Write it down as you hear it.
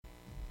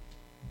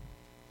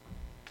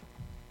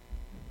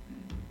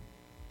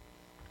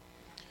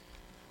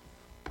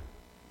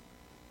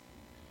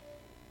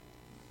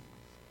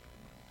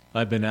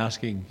I've been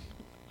asking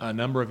a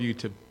number of you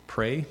to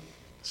pray,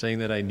 saying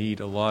that I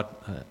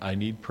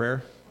need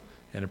prayer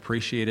and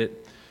appreciate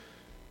it.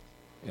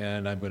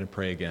 And I'm going to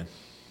pray again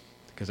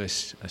because I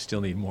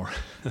still need more.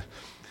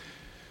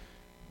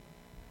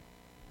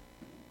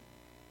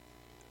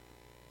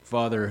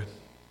 Father,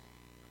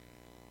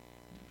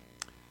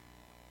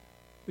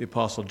 the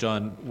Apostle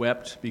John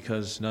wept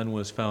because none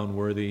was found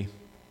worthy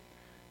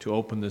to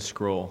open the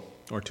scroll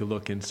or to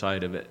look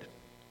inside of it.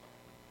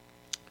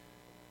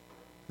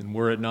 And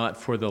were it not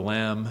for the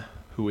Lamb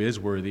who is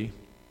worthy,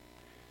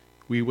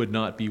 we would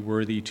not be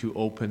worthy to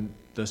open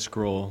the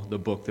scroll, the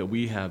book that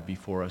we have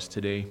before us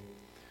today,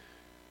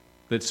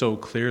 that so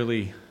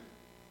clearly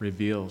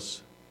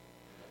reveals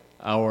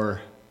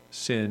our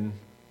sin,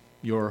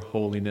 your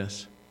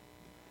holiness,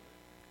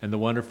 and the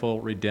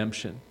wonderful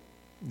redemption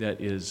that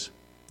is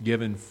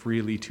given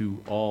freely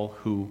to all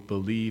who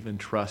believe and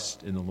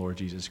trust in the Lord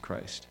Jesus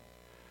Christ.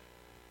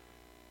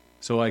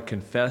 So I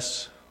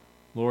confess,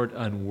 Lord,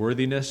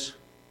 unworthiness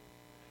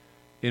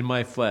in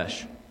my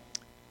flesh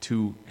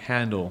to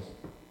handle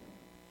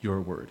your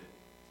word.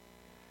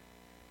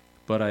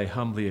 But I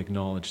humbly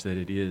acknowledge that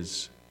it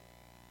is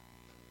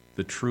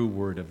the true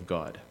word of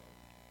God.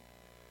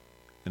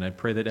 And I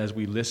pray that as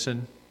we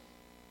listen,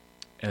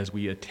 as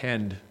we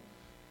attend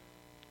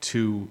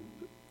to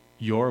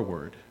your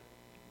word,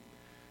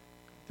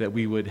 that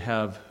we would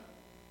have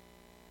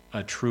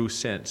a true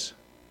sense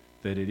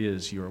that it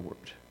is your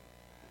word.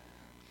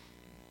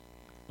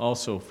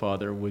 Also,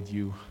 Father, would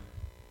you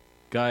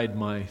guide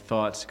my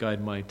thoughts,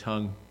 guide my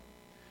tongue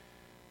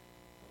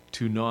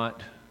to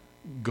not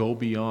go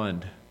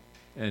beyond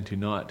and to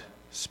not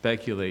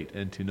speculate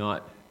and to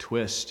not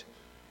twist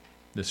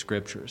the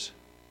scriptures.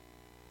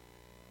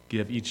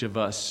 Give each of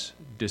us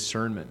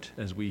discernment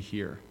as we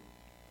hear.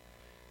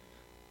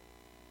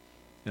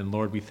 And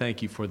Lord, we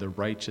thank you for the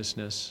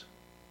righteousness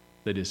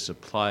that is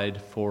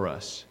supplied for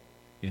us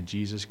in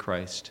Jesus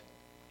Christ.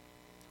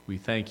 We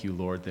thank you,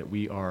 Lord, that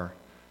we are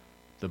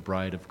the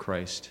bride of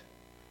Christ,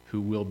 who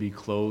will be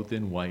clothed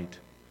in white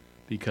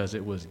because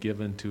it was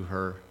given to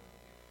her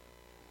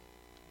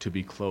to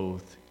be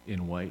clothed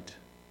in white,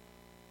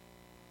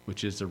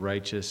 which is the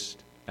righteous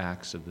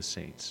acts of the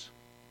saints.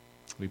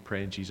 We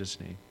pray in Jesus'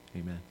 name.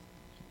 Amen.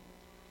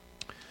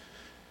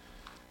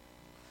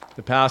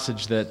 The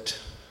passage that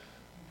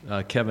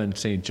Kevin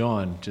St.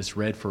 John just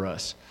read for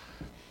us,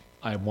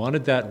 I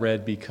wanted that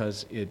read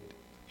because it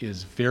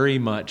is very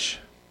much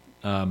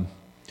kind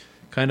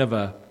of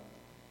an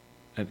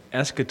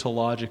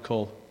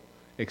eschatological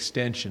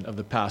extension of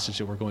the passage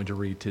that we're going to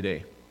read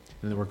today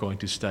and that we're going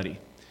to study.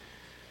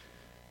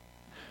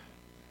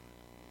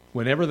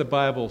 Whenever the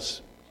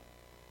Bible's,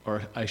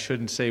 or I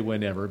shouldn't say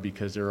whenever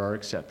because there are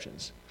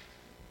exceptions,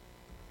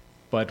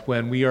 but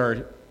when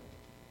the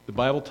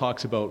Bible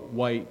talks about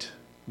white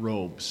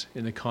robes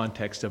in the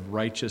context of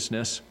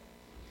righteousness,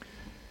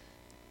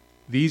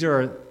 these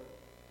are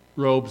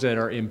robes that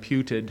are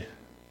imputed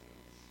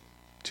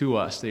to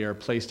us. They are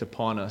placed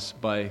upon us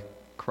by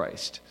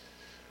Christ.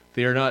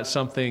 They are not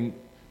something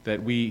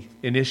that we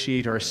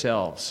initiate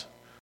ourselves.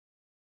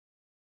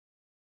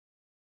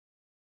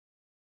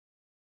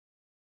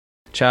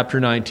 Chapter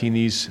 19,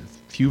 these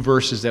few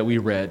verses that we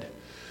read,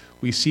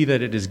 we see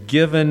that it is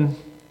given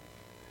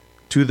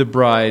to the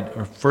bride,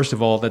 or first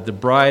of all, that the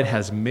bride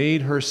has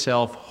made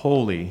herself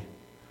holy,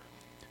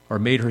 or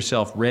made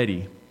herself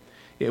ready.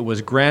 It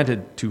was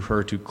granted to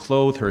her to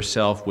clothe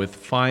herself with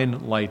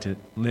fine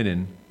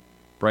linen,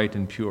 bright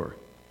and pure.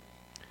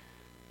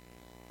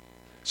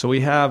 So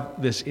we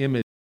have this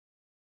image,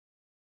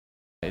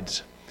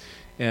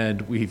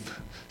 and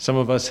some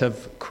of us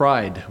have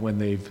cried when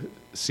they've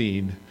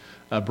seen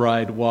a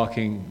bride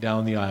walking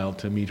down the aisle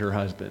to meet her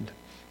husband.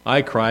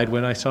 I cried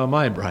when I saw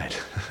my bride.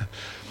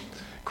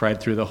 Cried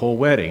through the whole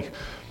wedding.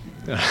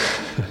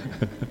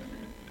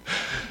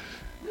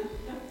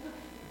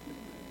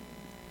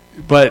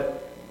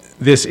 But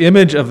this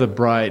image of the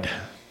bride,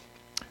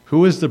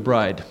 who is the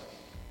bride?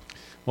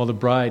 Well, the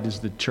bride is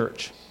the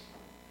church.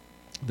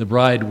 The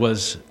bride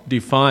was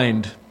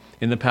defined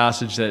in the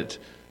passage that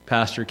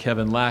Pastor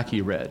Kevin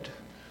Lackey read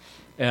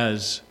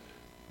as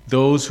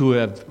those who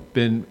have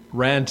been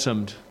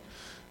ransomed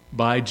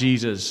by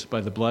Jesus, by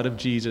the blood of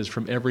Jesus,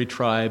 from every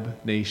tribe,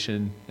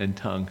 nation, and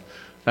tongue.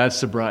 That's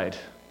the bride.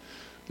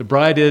 The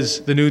bride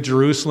is the New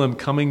Jerusalem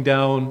coming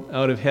down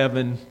out of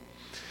heaven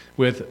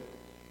with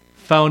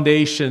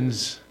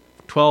foundations,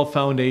 12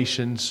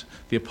 foundations,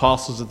 the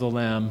apostles of the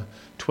Lamb,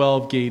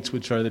 12 gates,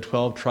 which are the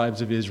 12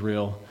 tribes of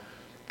Israel,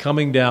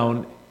 coming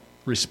down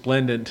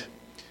resplendent,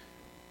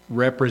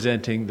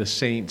 representing the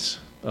saints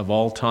of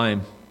all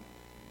time.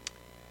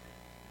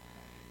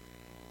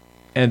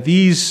 And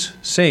these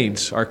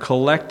saints are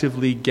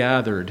collectively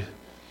gathered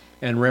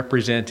and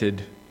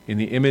represented in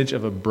the image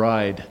of a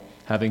bride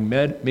having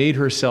made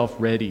herself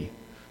ready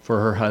for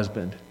her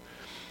husband.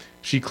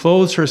 She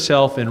clothes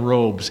herself in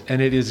robes,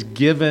 and it is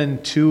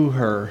given to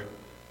her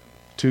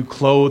to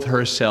clothe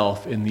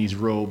herself in these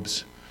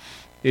robes.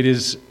 It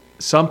is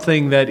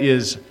something that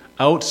is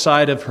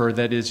outside of her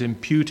that is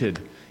imputed.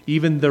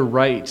 Even the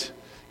right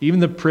even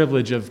the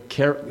privilege of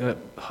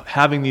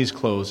having these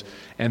clothes.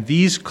 And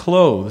these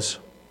clothes,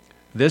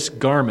 this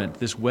garment,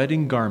 this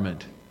wedding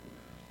garment,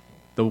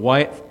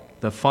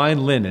 the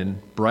fine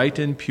linen, bright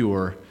and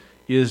pure,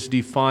 is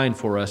defined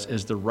for us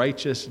as the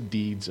righteous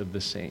deeds of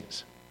the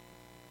saints.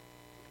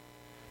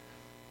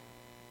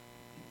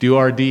 Do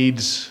our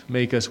deeds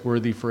make us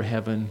worthy for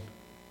heaven?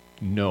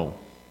 No.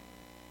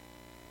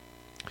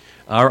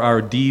 Are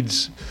our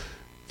deeds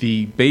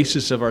the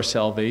basis of our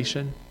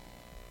salvation?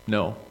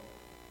 No.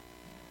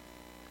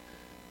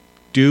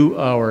 Do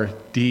our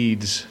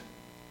deeds,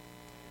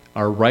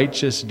 our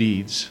righteous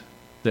deeds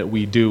that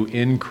we do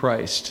in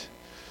Christ,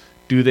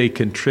 do they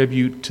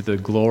contribute to the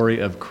glory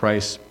of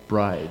Christ's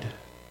bride?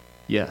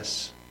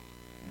 Yes.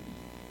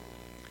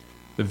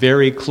 The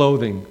very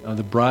clothing of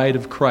the bride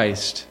of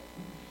Christ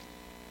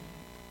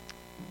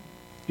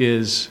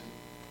is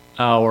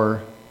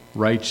our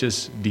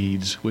righteous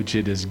deeds, which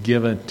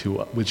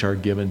are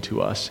given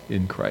to us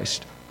in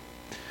Christ.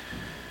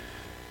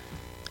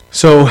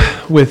 So,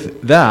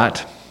 with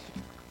that,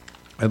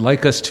 I'd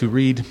like us to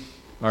read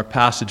our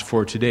passage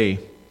for today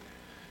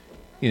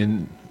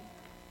in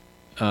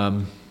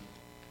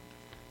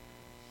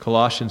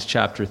Colossians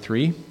chapter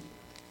 3.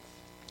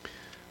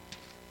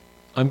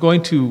 I'm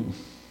going to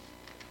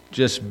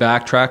just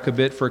backtrack a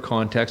bit for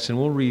context, and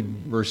we'll read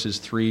verses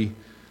 3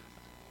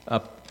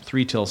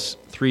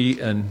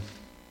 and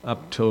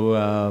up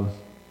to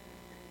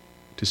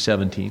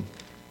 17.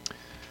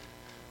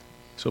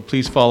 So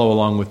please follow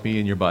along with me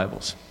in your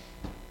Bibles.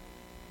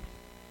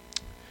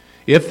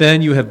 If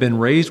then you have been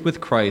raised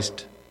with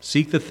Christ,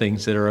 seek the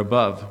things that are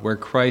above, where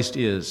Christ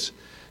is,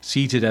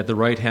 seated at the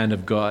right hand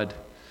of God.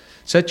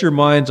 Set your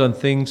minds on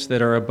things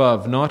that are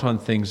above, not on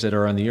things that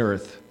are on the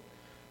earth.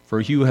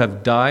 For you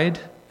have died,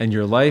 and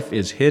your life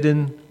is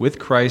hidden with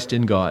Christ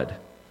in God.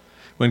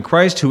 When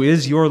Christ, who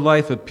is your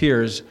life,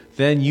 appears,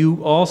 then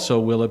you also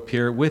will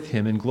appear with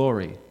him in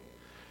glory.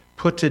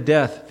 Put to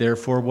death,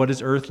 therefore, what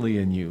is earthly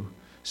in you: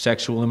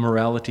 sexual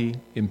immorality,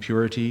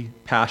 impurity,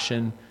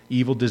 passion,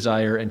 evil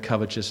desire, and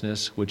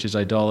covetousness, which is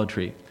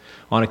idolatry.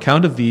 On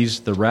account of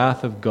these, the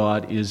wrath of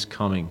God is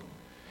coming.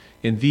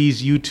 In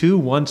these you too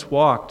once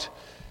walked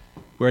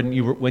when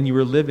you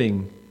were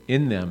living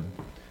in them,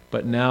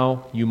 but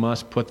now you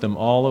must put them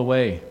all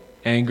away: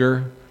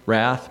 anger,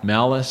 wrath,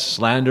 malice,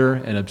 slander,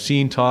 and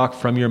obscene talk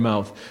from your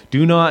mouth.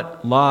 Do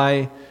not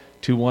lie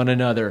to one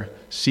another,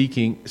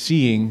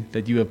 seeing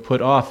that you have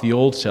put off the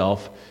old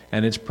self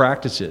and its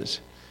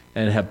practices,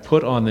 and have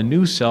put on the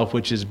new self,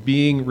 which is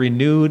being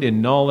renewed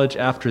in knowledge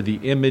after the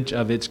image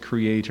of its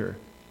Creator.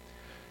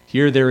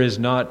 Here there is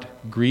not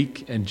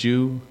Greek and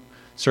Jew,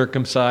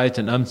 circumcised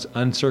and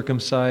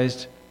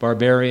uncircumcised,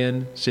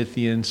 barbarian,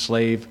 Scythian,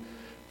 slave,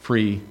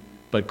 free,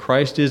 but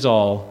Christ is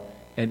all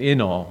and in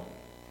all.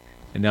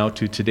 And now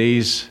to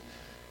today's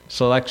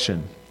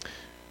selection.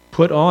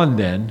 Put on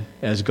then,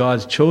 as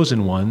God's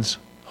chosen ones,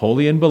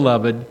 holy and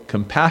beloved,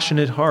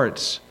 compassionate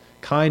hearts,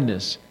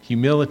 kindness,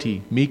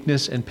 humility,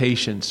 meekness, and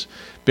patience,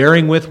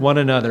 bearing with one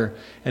another,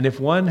 and if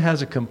one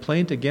has a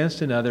complaint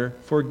against another,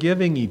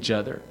 forgiving each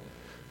other.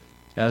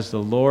 As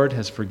the Lord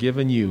has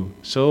forgiven you,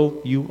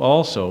 so you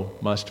also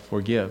must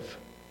forgive.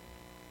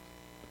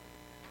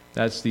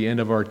 That's the end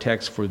of our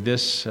text for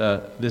this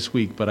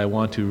week, but I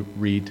want to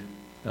read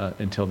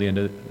until the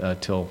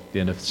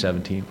end of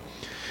 17.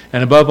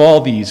 And above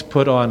all these,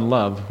 put on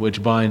love,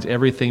 which binds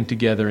everything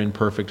together in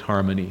perfect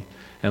harmony.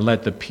 And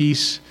let the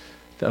peace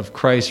of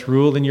Christ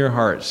rule in your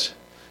hearts,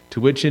 to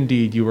which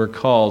indeed you were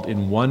called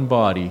in one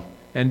body,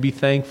 and be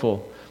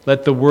thankful.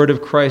 Let the word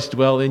of Christ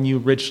dwell in you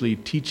richly,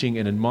 teaching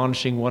and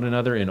admonishing one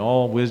another in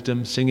all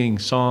wisdom, singing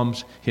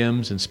psalms,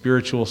 hymns, and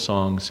spiritual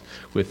songs,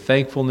 with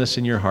thankfulness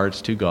in your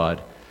hearts to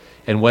God.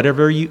 And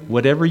whatever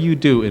you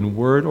do in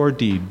word or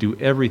deed, do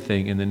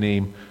everything in the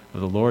name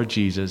of the Lord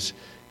Jesus,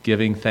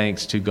 giving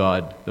thanks to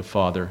God the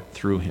Father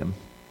through him.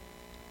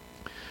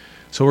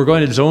 So we're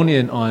going to zone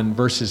in on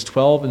verses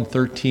 12 and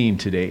 13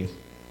 today.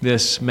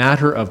 This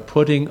matter of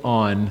putting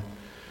on,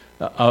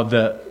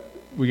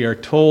 we are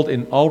told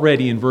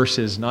already in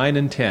verses 9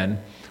 and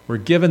 10, we're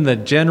given the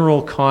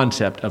general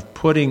concept of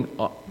putting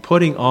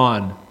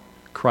on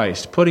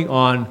Christ, putting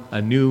on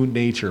a new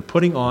nature,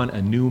 putting on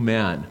a new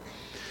man.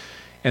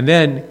 And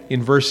then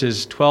in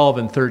verses 12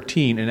 and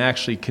 13, and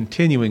actually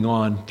continuing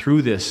on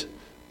through this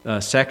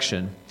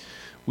section,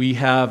 we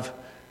have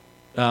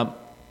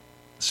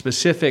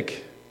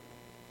specific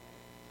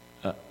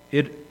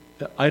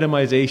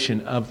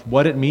itemization of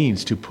what it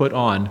means to put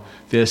on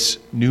this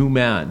new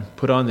man,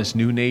 put on this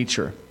new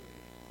nature.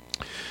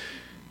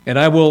 And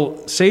I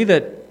will say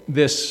that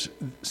this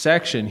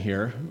section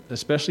here,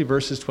 especially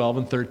verses 12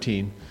 and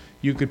 13,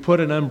 you could put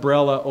an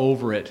umbrella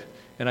over it.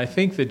 And I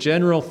think the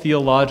general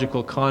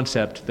theological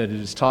concept that it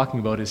is talking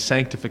about is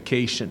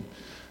sanctification.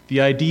 The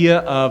idea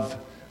of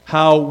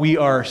how we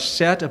are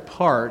set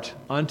apart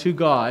unto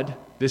God.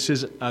 This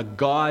is a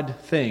God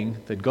thing,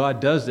 that God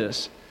does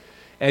this.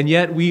 And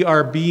yet we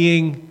are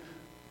being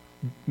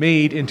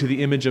made into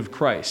the image of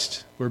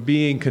Christ. We're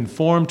being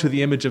conformed to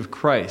the image of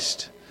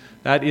Christ.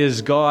 That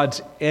is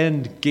God's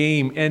end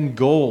game, end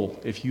goal,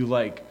 if you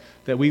like,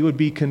 that we would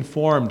be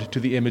conformed to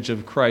the image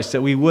of Christ,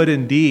 that we would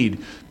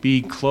indeed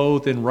be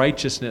clothed in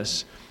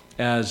righteousness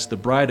as the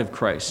bride of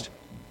Christ.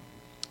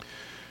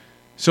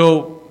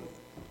 So,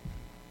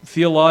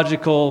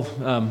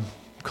 theological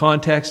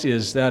context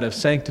is that of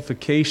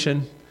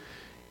sanctification,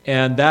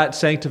 and that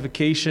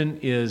sanctification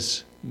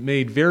is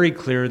made very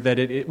clear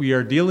that we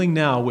are dealing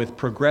now with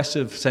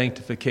progressive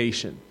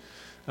sanctification.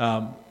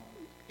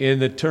 In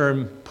the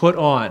term put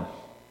on,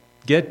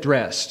 get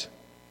dressed.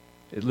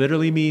 It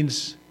literally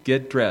means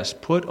get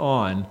dressed, put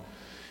on.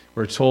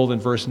 We're told in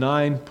verse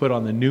 9, put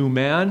on the new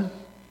man.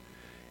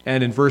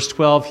 And in verse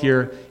 12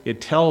 here, it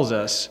tells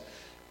us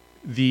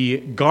the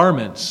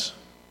garments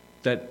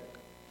that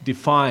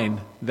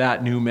define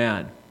that new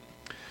man.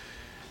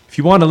 If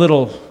you want a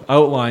little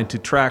outline to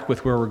track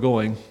with where we're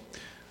going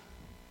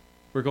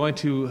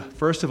to,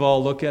 first of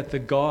all, look at the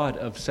God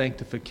of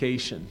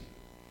sanctification.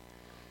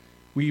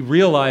 We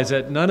realize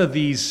that none of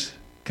these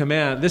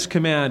commands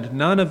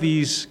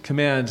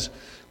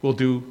will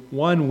do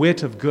one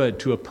whit of good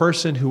to a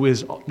person who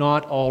is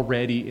not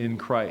already in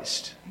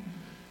Christ.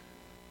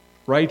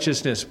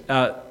 Righteousness,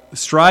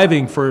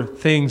 striving for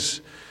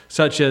things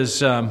such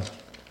as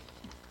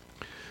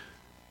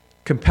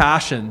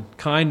compassion,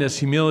 kindness,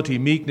 humility,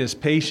 meekness,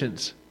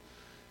 patience.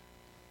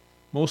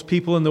 Most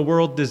people in the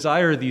world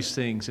desire these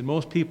things, and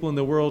most people in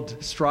the world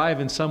strive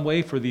in some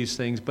way for these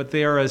things, but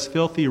they are as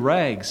filthy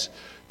rags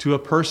to a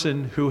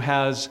person who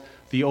has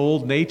the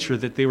old nature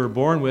that they were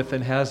born with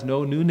and has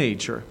no new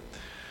nature.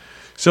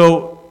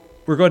 So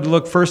we're going to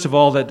look first of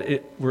all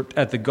we're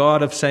at the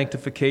God of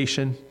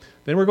sanctification.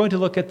 Then we're going to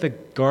look at the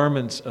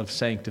garments of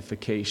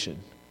sanctification.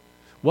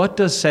 What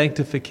does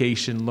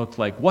sanctification look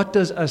like? What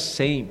does a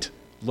saint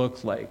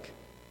look like?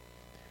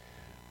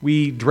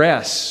 We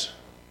dress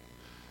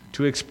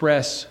to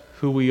express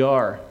who we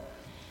are.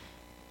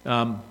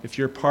 If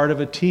you're part of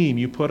a team,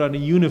 you put on a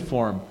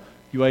uniform.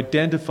 You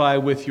identify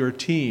with your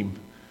team.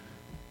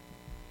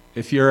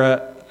 If you're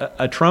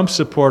a Trump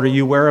supporter,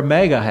 you wear a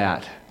MAGA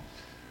hat.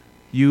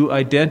 You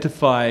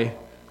identify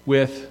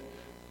with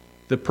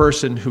the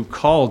person who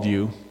called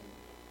you.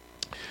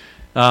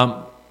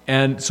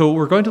 And so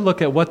we're going to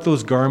look at what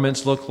those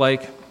garments look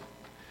like.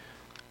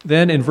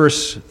 Then in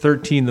verse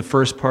 13, the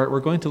first part, we're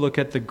going to look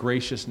at the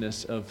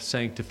graciousness of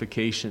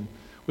sanctification,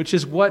 which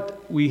is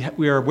what we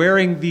are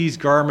wearing these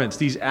garments,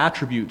 these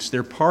attributes.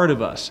 They're part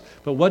of us.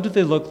 But what do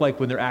they look like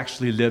when they're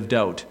actually lived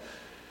out?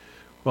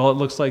 Well, it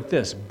looks like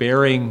this: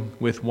 bearing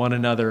with one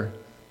another,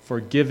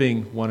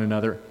 forgiving one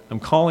another. I'm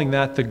calling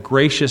that the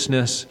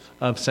graciousness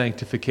of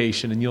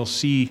sanctification, and you'll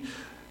see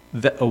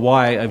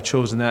why I've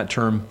chosen that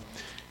term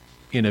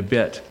in a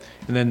bit.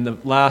 And then the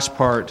last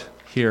part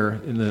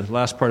here, in the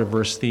last part of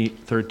verse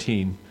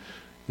 13,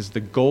 is the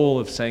goal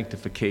of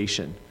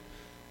sanctification.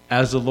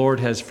 As the Lord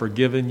has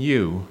forgiven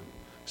you,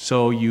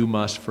 so you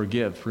must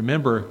forgive.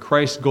 Remember,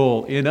 Christ's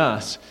goal in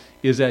us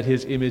is that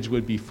his image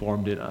would be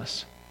formed in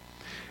us.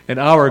 And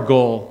our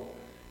goal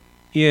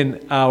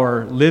in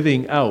our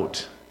living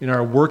out, in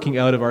our working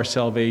out of our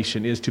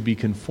salvation, is to be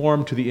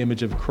conformed to the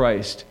image of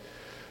Christ.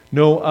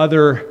 No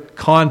other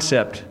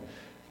concept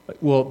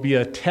will be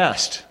a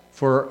test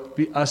for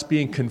us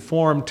being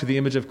conformed to the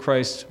image of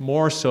Christ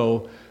more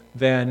so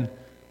than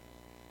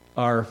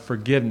our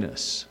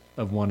forgiveness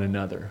of one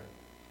another.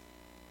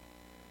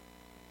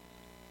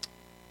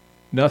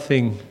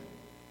 Nothing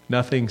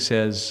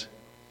says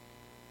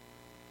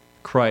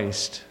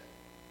Christ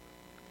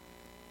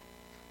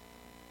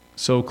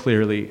so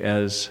clearly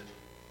as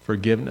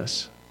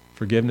forgiveness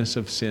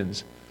of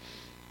sins,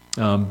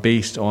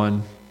 based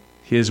on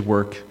his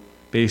work,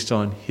 based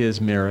on his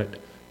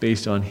merit,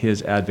 based on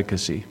his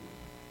advocacy.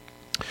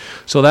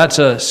 So that's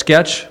a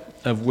sketch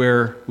of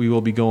where we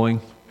will be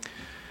going.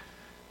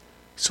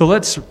 So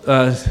let's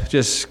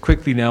just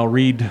quickly now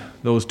read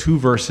those two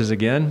verses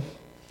again.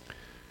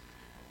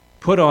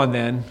 Put on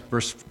then,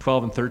 verse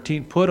 12 and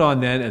 13, put on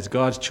then as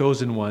God's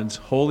chosen ones,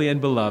 holy and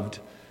beloved,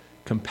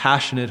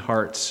 compassionate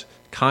hearts,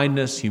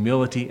 kindness,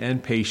 humility,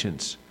 and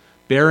patience,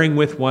 bearing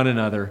with one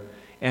another,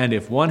 and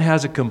if one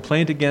has a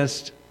complaint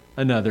against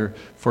another,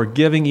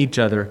 forgiving each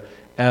other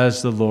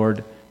as the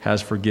Lord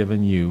has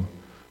forgiven you,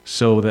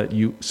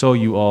 so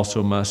you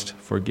also must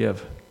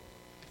forgive.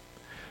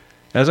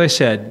 As I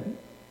said,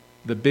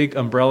 the big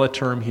umbrella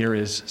term here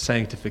is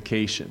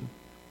sanctification.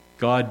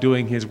 God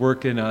doing his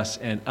work in us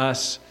and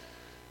us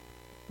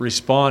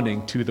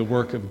responding to the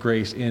work of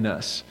grace in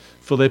us.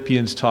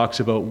 Philippians talks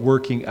about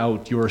working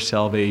out your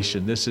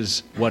salvation. This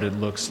is what it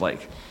looks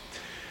like.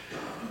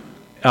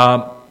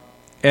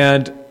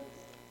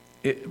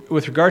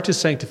 With regard to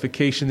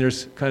sanctification,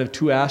 there's kind of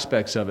two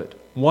aspects of it.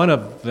 One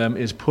of them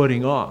is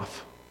putting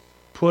off,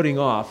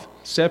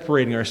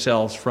 separating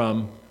ourselves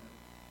from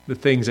the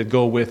things that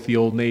go with the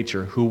old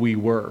nature, who we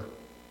were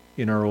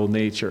in our old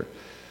nature.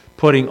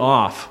 Putting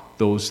off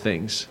those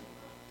things,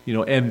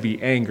 envy,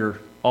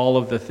 anger, all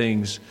of the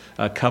things,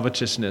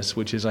 covetousness,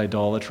 which is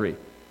idolatry.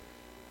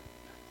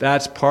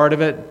 That's part of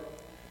it.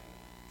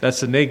 That's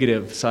the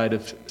negative side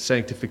of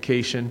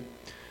sanctification.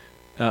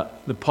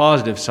 The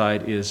positive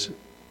side is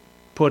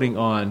putting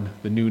on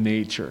the new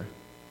nature,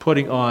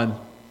 putting on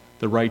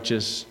the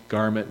righteous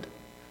garment,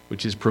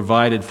 which is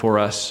provided for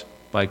us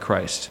by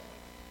Christ.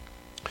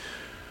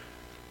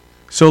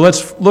 So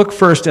let's look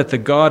first at the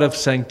God of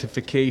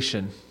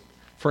sanctification.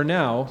 For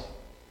now,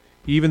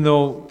 even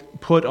though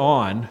put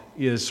on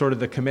is sort of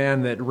the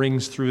command that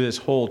rings through this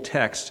whole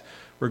text,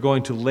 we're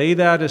going to lay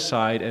that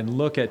aside and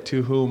look at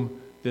to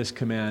whom this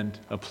command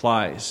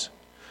applies.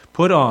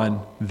 Put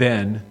on,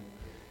 then,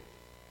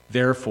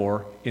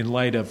 therefore, in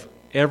light of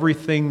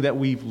everything that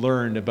we've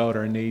learned about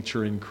our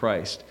nature in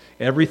Christ,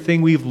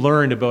 everything we've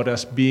learned about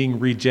us being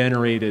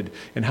regenerated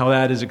and how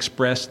that is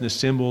expressed in the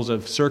symbols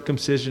of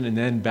circumcision and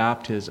then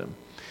baptism,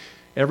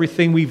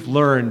 everything we've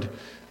learned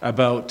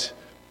about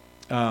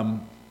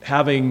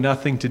having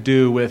nothing to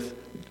do with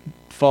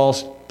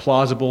false,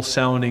 plausible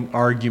sounding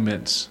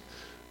arguments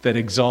that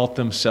exalt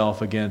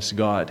themselves against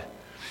God.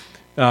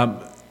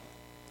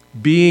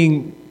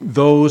 Being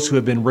those who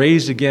have been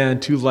raised again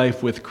to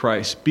life with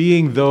Christ,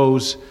 being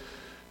those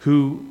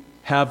who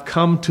have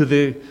come to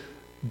the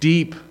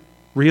deep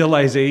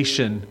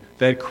realization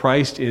that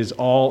Christ is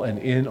all and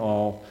in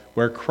all,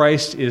 where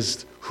Christ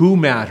is who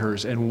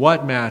matters and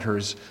what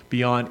matters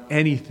beyond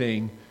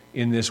anything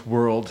in this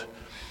world.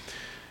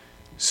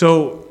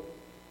 So,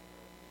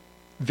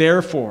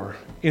 therefore,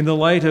 in the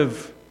light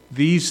of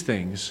these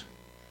things,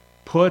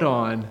 put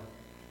on,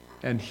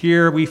 and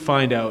here we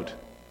find out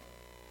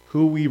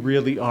who we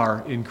really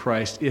are in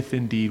Christ, if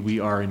indeed we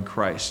are in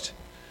Christ.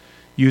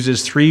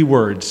 Uses three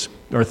words,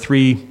 or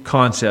three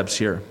concepts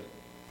here.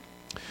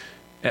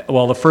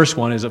 Well, the first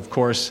one is, of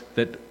course,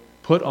 that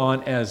put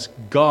on as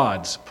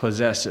God's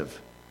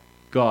possessive.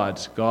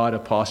 God's, God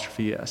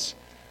apostrophe S.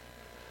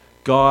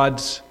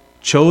 God's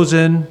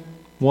chosen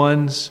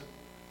ones,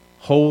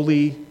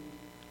 holy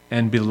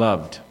and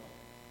beloved.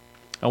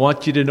 I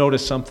want you to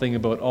notice something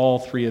about all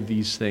three of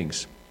these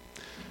things.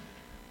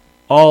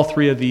 All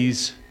three of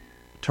these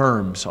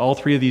terms, all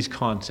three of these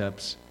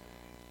concepts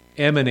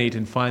emanate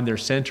and find their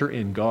center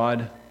in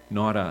God,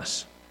 not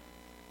us.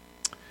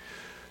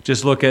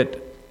 Just look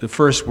at the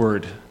first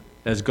word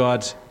as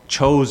God's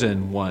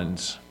chosen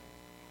ones.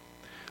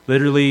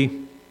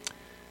 Literally,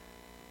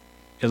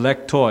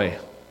 eklектoi,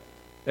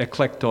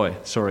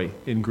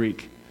 in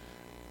Greek.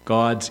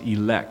 God's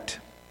elect.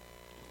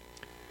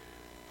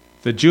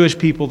 The Jewish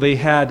people, they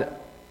had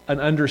an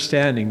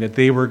understanding that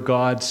they were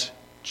God's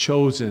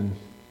chosen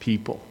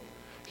people.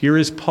 Here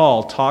is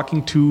Paul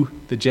talking to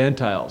the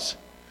Gentiles,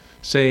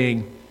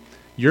 saying,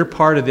 you're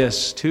part of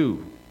this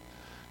too.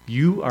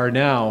 You are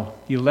now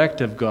elect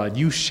of God.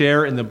 You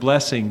share in the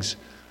blessings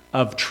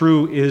of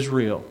true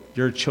Israel.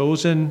 You're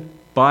chosen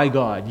by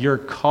God. You're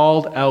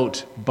called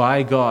out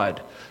by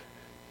God.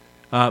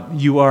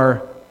 You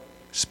are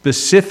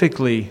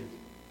specifically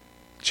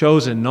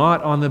chosen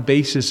not on the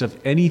basis of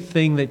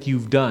anything that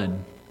you've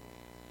done,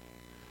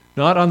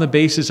 not on the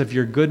basis of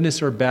your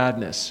goodness or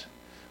badness,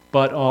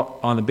 but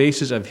on the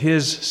basis of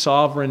His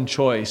sovereign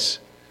choice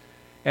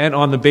and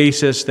on the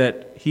basis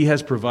that He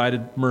has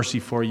provided mercy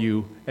for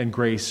you and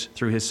grace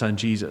through His Son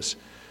Jesus.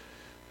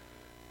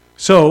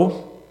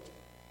 So,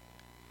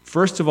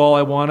 first of all,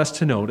 I want us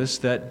to notice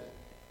that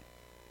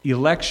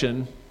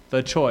election,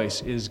 the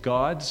choice, is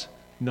God's,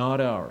 not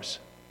ours.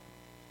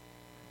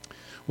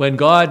 When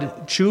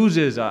God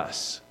chooses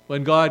us,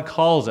 when God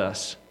calls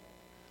us,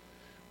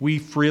 we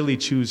freely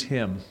choose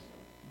Him.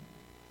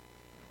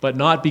 But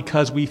not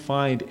because we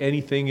find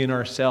anything in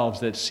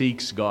ourselves that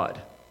seeks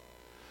God.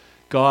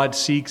 God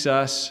seeks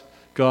us,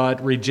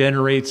 God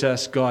regenerates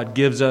us, God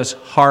gives us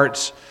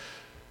hearts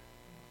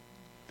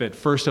that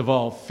first of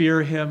all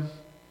fear Him,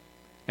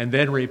 and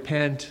then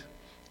repent,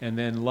 and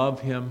then love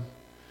Him,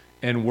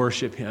 and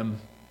worship Him.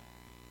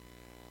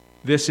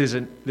 This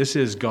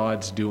is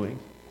God's doing.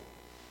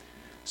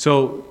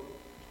 So,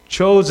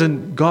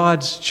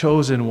 God's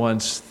chosen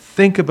ones,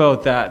 think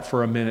about that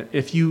for a minute.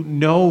 If you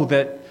know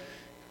that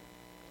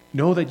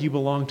you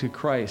belong to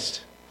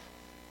Christ,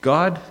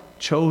 God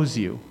chose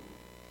you.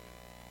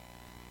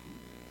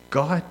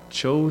 God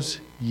chose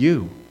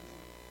you.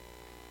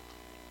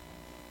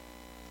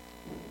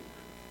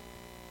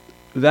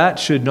 That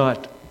should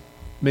not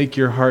make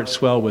your heart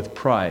swell with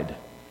pride.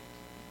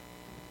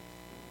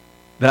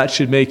 That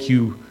should make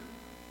you...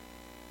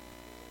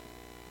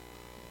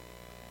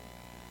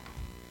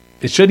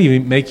 It shouldn't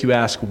even make you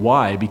ask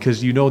why,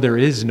 because you know there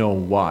is no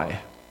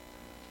why.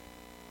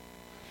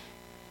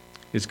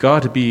 It's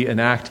got to be an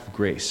act of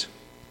grace.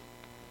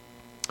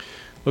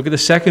 Look at the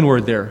second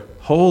word there,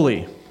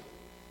 holy.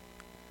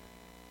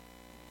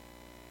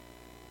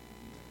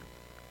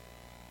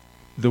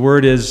 The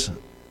word is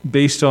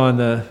based on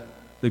the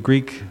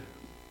Greek,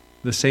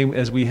 the same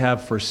as we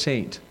have for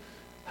saint,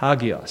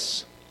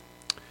 hagios.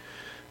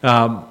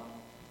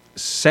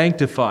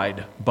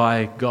 Sanctified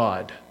by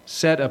God.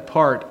 Set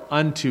apart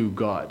unto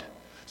God.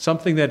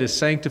 Something that is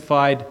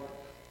sanctified,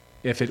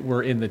 if it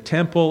were in the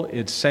temple,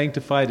 it's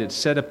sanctified, it's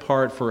set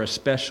apart for a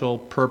special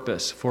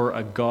purpose, for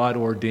a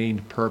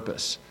God-ordained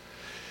purpose.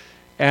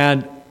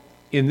 And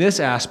in this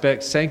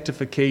aspect,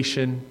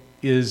 sanctification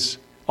is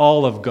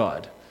all of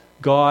God.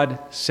 God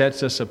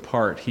sets us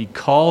apart. He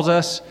calls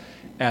us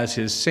as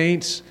his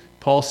saints.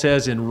 Paul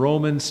says in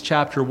Romans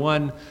chapter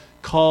 1,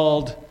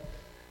 called,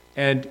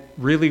 and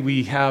really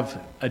we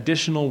have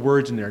additional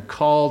words in there.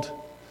 Called,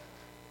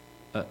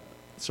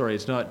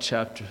 it's not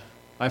chapter,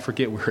 I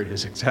forget where it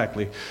is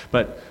exactly,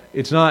 but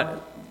it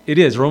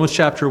is Romans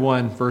chapter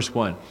 1, verse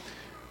 1.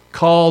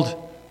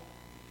 Called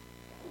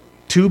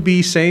to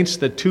be saints,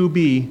 the to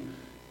be,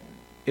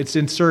 it's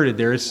inserted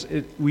there.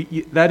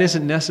 That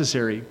isn't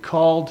necessary.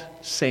 Called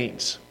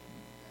saints.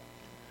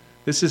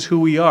 This is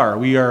who we are.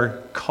 We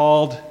are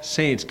called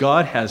saints.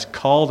 God has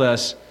called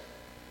us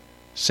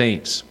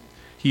saints.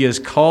 He has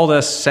called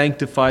us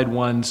sanctified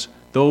ones,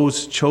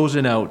 those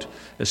chosen out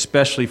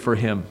especially for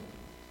him.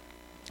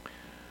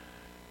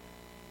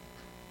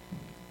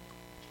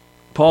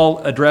 Paul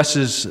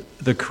addresses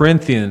the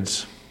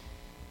Corinthians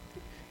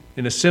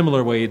in a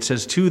similar way. It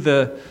says, to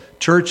the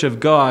church of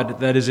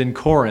God that is in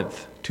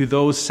Corinth, to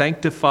those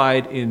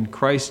sanctified in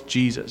Christ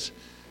Jesus.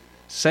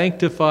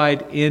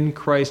 Sanctified in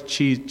Christ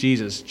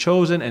Jesus.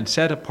 Chosen and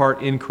set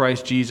apart in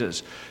Christ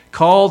Jesus.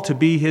 Called to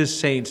be his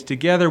saints,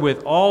 together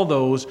with all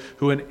those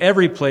who in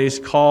every place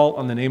call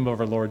on the name of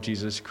our Lord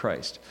Jesus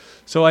Christ.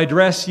 So I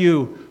address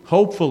you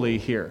hopefully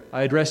here.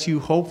 I address you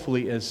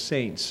hopefully as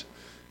saints,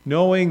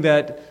 knowing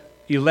that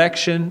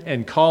election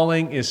and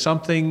calling is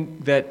something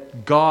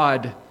that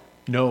God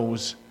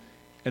knows,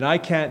 and I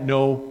can't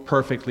know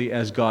perfectly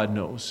as God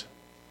knows.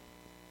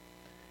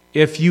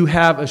 If you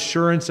have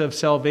assurance of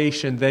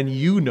salvation, then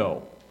you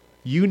know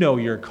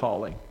your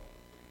calling.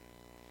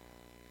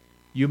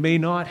 You may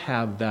not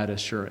have that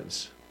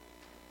assurance.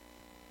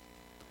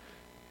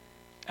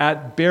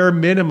 At bare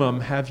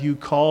minimum, have you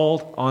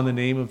called on the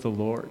name of the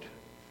Lord?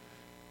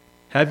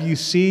 Have you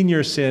seen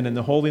your sin and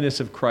the holiness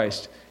of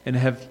Christ? And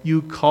have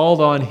you called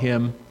on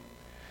him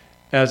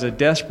as a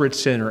desperate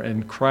sinner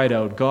and cried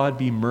out, God,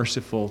 be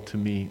merciful to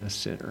me, a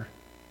sinner.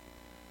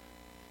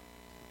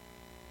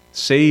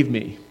 Save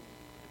me.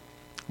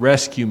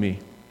 Rescue me.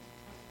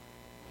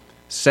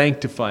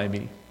 Sanctify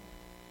me.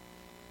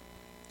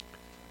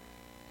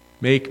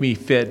 Make me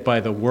fit by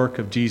the work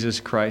of Jesus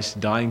Christ,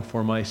 dying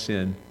for my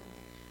sin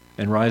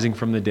and rising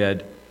from the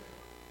dead,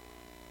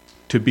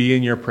 to be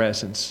in your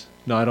presence,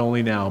 not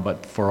only now,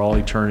 but for all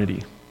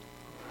eternity.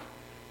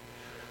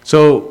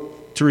 So,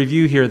 to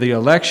review here, the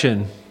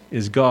election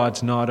is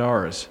God's, not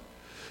ours.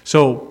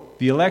 So,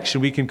 the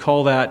election, we can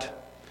call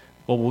that,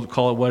 well, we'll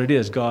call it what it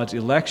is, God's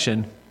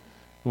election.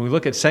 When we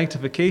look at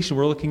sanctification,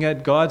 we're looking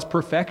at God's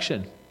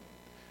perfection.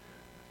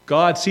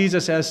 God sees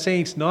us as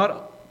saints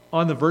not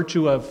on the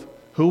virtue of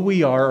who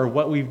we are or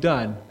what we've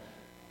done,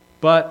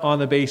 but on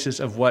the basis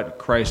of what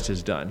Christ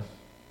has done.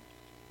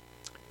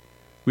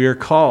 We are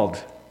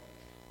called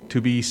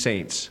to be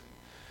saints,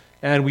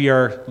 and we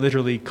are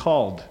literally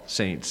called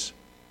saints.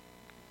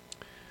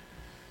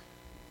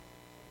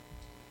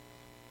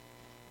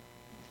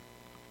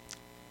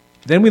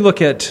 Then we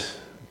look at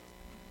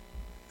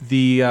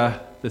the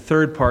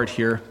third part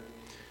here,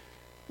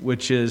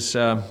 which is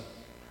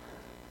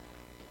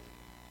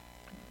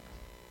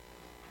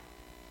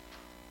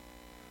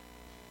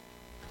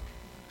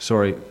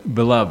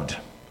beloved,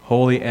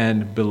 holy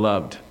and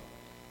beloved.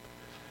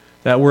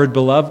 That word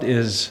beloved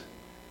is,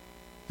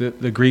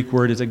 the Greek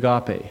word is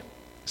agape,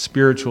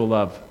 spiritual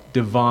love,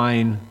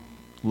 divine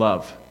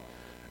love.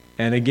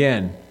 And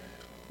again,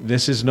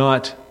 this is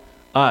not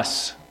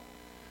us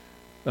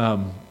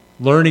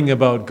learning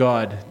about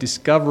God,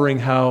 discovering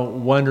how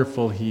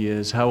wonderful he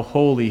is, how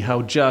holy,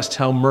 how just,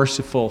 how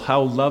merciful,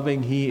 how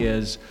loving he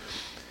is.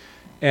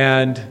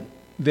 And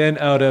then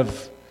out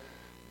of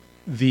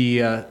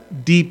the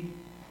deep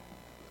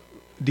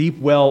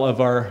well of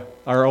our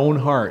own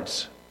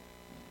hearts,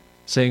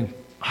 saying,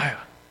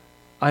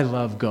 I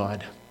love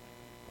God.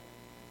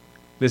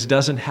 This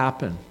doesn't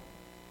happen.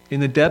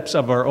 In the depths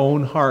of our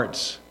own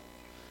hearts,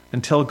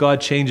 until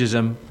God changes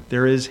them,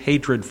 there is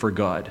hatred for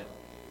God.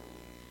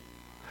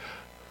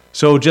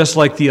 So just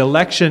like the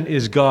election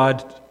is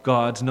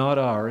God's, not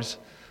ours,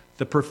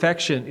 the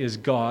perfection is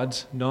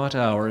God's, not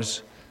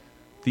ours,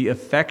 the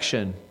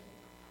affection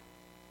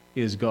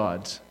is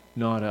God's,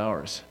 not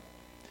ours.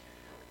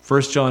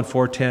 1 John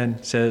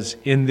 4:10 says,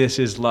 in this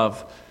is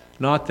love,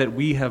 not that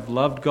we have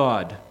loved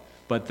God,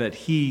 but that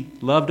he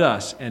loved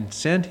us and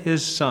sent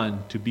his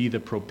Son to be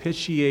the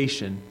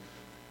propitiation,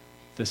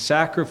 the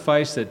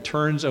sacrifice that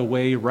turns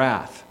away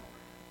wrath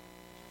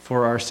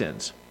for our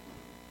sins.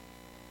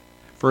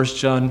 1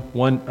 John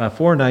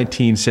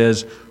 4:19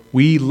 says,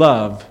 we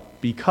love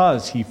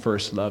because he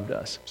first loved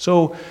us.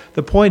 So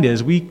the point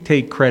is, we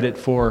take credit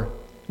for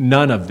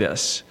none of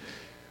this.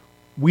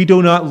 We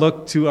do not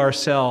look to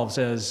ourselves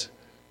as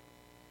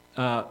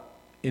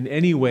in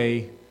any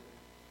way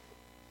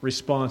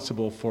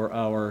responsible for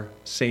our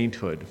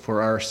sainthood,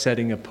 for our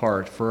setting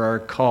apart, for our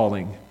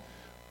calling.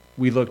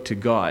 We look to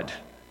God.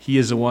 He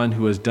is the one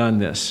who has done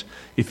this.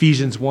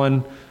 Ephesians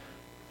 1,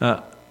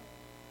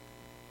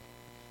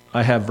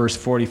 I have verse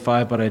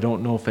 45, but I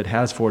don't know if it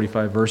has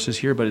 45 verses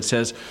here, but it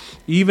says,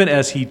 even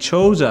as he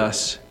chose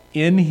us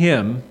in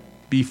him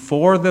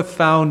before the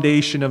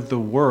foundation of the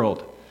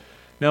world.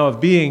 Now, if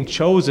being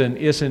chosen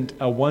isn't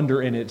a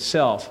wonder in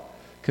itself,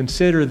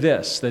 consider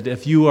this, that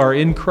if you are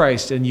in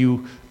Christ and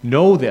you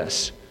know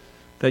this,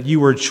 that you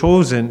were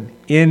chosen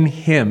in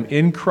Him,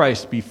 in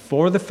Christ,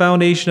 before the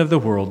foundation of the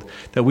world,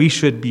 that we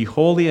should be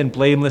holy and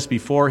blameless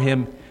before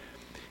Him.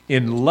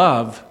 In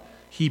love,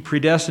 He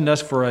predestined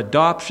us for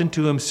adoption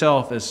to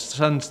Himself as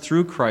sons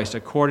through Christ,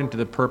 according to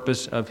the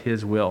purpose of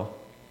His will.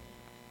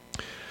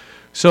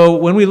 So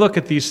when we look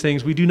at these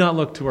things, we do not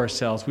look to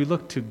ourselves, we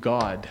look to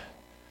God.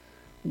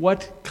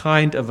 What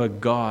kind of a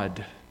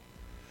God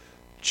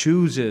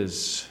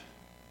chooses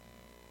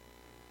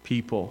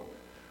people,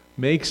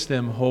 makes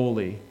them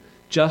holy,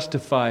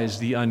 justifies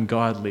the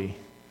ungodly,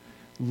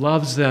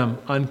 loves them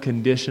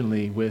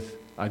unconditionally with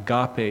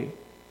agape,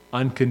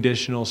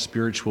 unconditional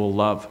spiritual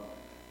love?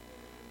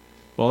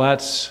 Well,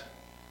 that's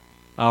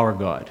our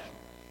God.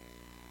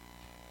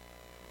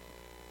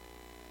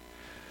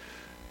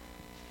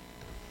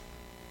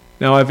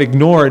 Now, I've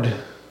ignored,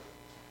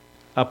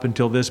 up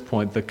until this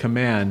point, the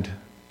command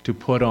to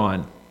put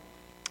on.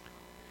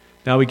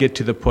 Now we get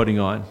to the putting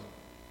on.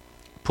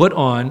 Put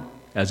on,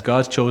 as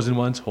God's chosen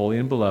ones, holy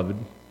and beloved.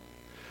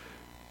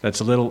 That's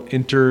a little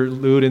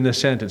interlude in the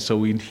sentence, so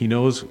we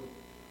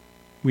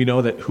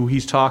know that who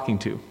He's talking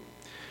to.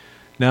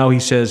 Now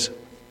He says,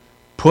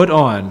 put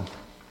on,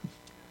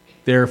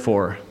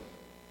 therefore,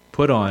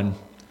 put on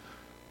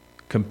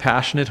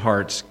compassionate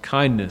hearts,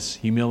 kindness,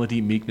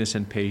 humility, meekness,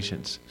 and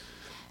patience.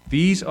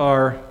 These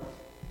are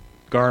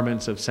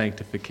garments of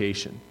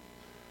sanctification.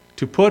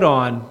 To put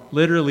on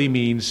literally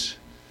means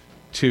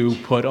to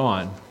put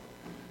on.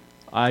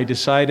 I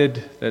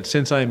decided that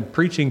since I'm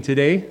preaching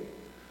today,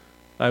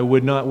 I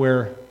would not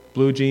wear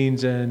blue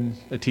jeans and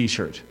a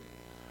t-shirt.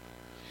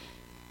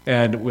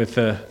 And with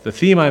the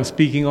theme I'm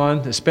speaking on,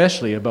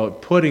 especially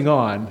about putting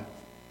on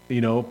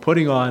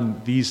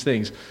these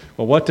things.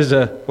 Well, what does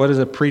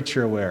a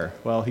preacher wear?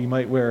 Well, he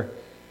might wear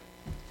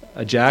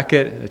a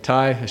jacket, a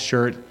tie, a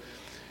shirt.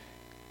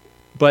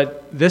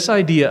 But this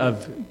idea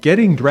of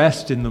getting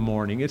dressed in the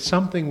morning, it's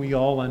something we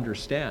all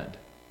understand.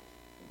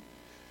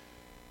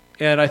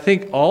 And I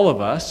think all of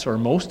us, or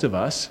most of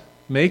us,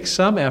 make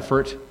some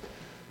effort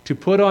to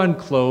put on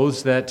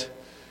clothes that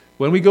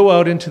when we go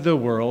out into the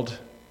world,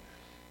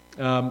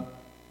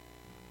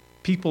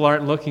 people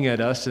aren't looking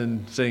at us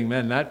and saying,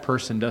 man, that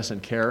person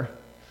doesn't care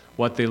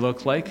what they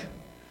look like.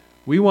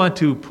 We want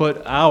to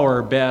put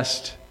our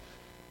best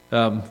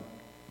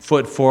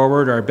foot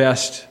forward, our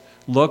best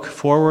look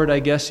forward, I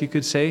guess you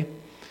could say.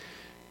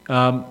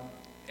 And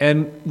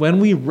when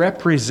we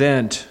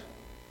represent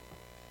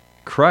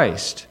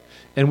Christ,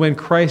 and when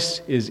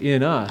Christ is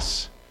in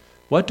us,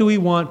 what do we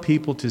want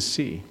people to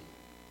see?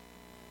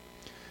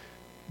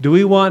 Do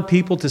we want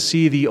people to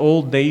see the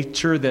old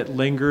nature that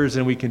lingers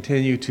and we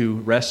continue to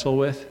wrestle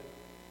with?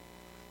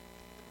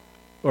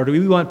 Or do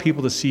we want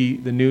people to see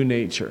the new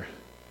nature?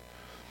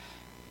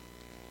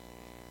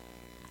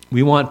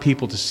 We want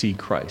people to see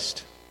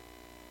Christ.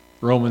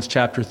 Romans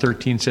chapter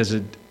 13 says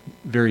it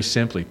very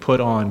simply, put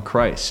on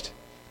Christ.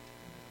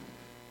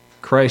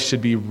 Christ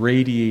should be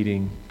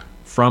radiating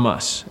from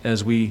us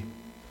as we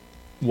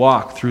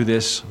walk through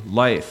this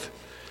life.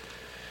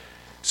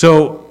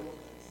 So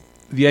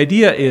the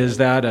idea is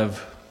that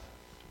of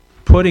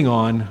putting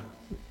on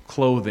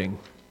clothing.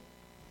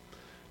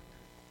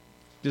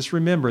 Just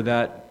remember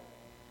that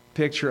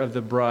picture of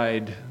the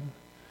bride,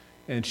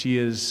 and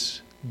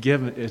it's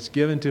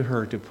given to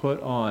her to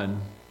put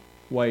on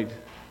white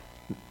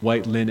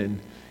linen,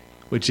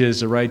 which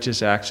is the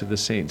righteous acts of the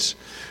saints.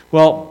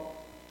 Well,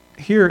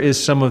 here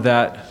is some of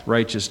that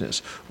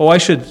righteousness. Oh, I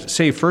should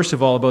say first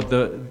of all about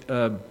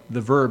the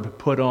verb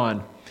put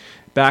on.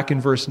 Back in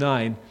verse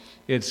 9,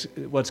 it's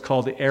what's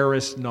called the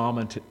aorist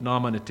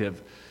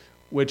nominative,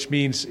 which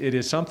means it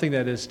is something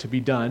that is to be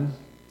done,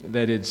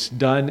 that it's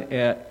done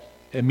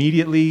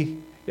immediately,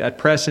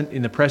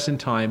 in the present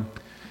time.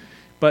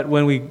 But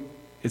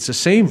it's the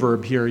same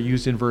verb here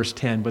used in verse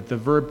 10, but the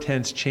verb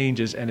tense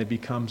changes and it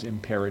becomes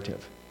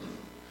imperative.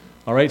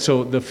 All right,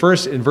 so the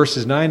first, in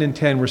verses 9 and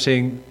 10, we're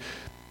saying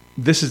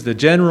this is the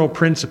general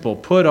principle.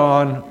 Put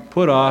on,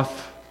 put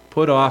off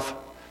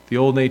the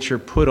old nature,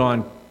 put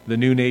on the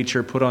new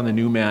nature, put on the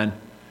new man.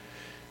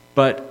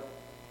 But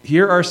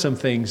here are some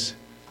things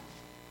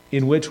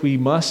in which we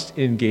must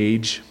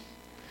engage,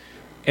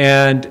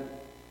 and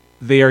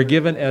they are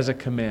given as a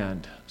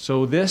command.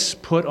 So this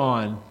put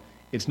on,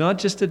 it's not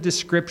just a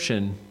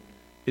description,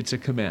 it's a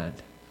command.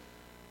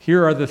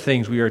 Here are the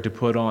things we are to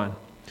put on.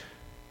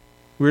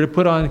 We are to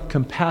put on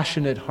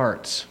compassionate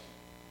hearts.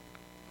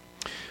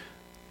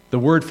 The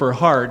word for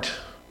heart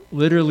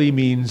literally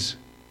means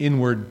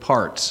inward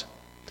parts.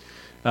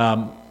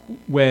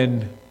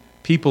 When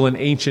people in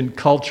ancient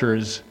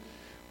cultures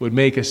would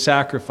make a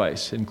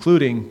sacrifice,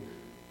 including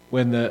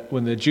when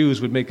the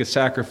Jews would make a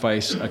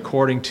sacrifice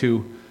according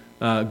to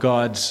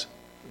God's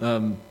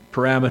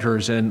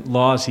parameters and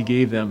laws He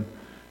gave them,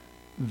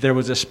 there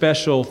was a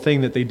special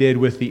thing that they did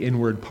with the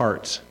inward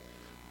parts,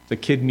 the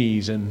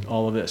kidneys and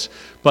all of this.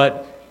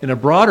 But in a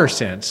broader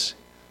sense,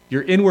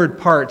 Your inward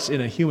parts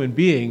in a human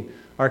being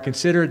are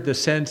considered the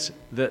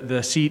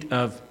seat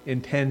of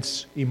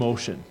intense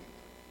emotion,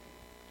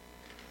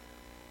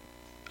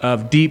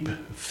 of deep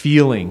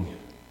feeling,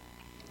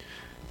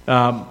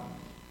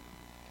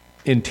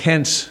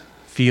 intense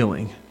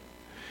feeling.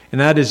 And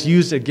that is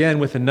used again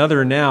with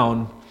another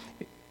noun.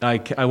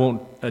 I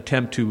won't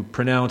attempt to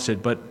pronounce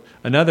it, but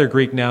another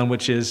Greek noun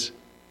which is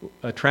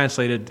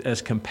translated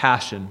as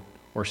compassion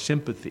or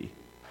sympathy.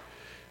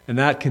 And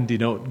that can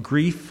denote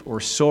grief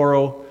or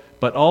sorrow,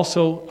 but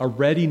also a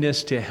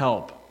readiness to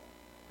help.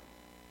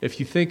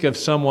 If you think of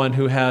someone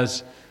who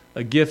has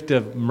a gift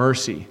of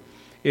mercy,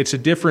 it's a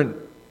different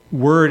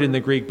word in the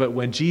Greek, but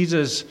when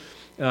Jesus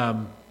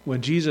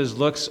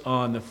looks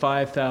on the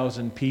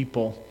 5,000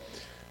 people,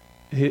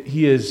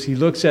 he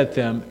looks at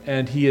them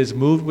and he is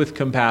moved with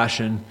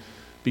compassion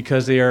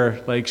because they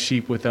are like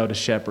sheep without a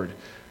shepherd.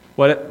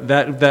 What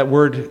that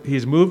word,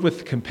 he's moved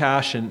with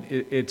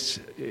compassion,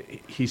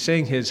 he's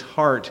saying his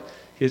heart,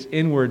 his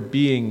inward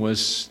being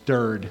was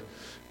stirred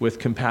with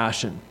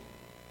compassion.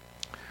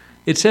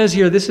 It says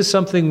here, this is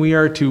something we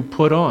are to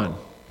put on.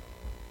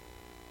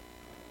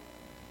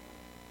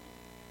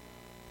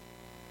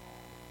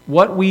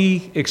 What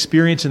we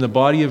experience in the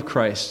body of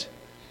Christ,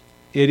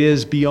 it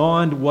is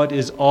beyond what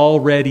is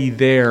already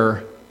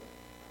there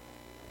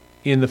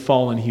in the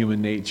fallen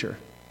human nature.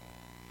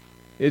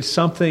 It's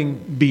something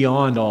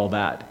beyond all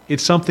that.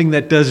 It's something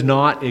that does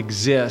not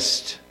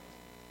exist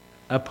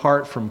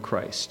apart from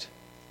Christ.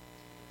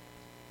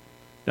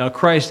 Now,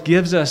 Christ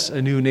gives us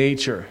a new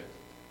nature,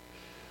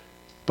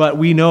 but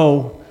we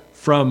know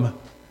from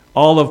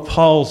all of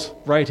Paul's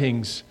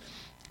writings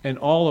and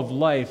all of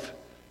life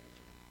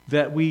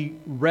that we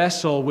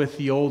wrestle with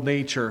the old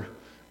nature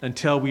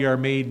until we are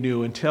made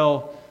new,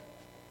 until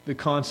the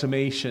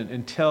consummation,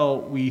 until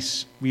we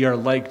are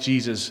like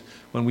Jesus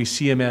when we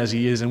see him as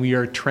he is, and we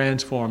are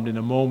transformed in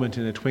a moment,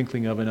 in a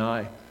twinkling of an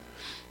eye.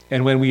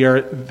 And when we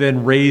are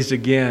then raised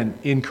again,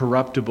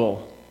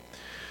 incorruptible.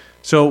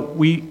 So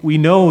we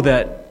know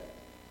that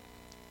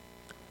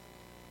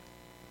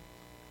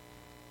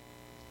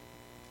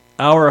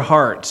our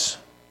hearts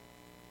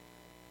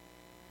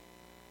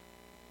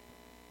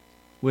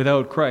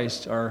without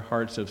Christ are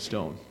hearts of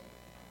stone.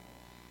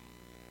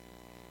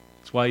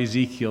 That's why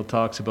Ezekiel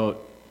talks about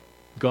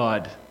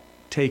God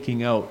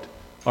taking out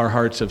our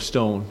hearts of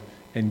stone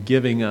and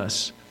giving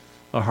us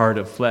a heart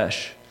of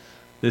flesh.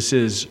 This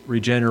is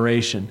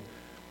regeneration.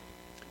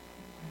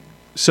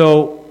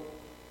 So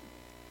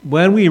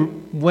when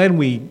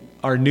we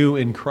are new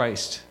in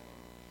Christ,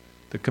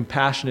 the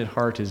compassionate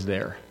heart is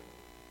there.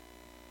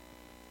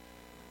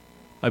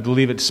 I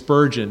believe it's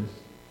Spurgeon,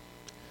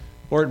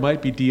 or it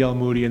might be D.L.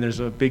 Moody, and there's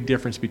a big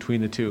difference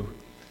between the two.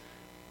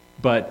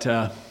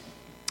 But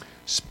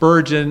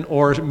Spurgeon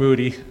or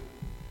Moody,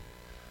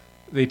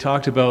 they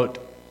talked about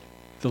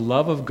the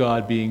love of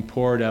God being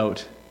poured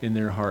out in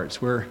their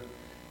hearts, where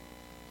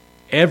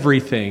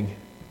everything,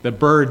 the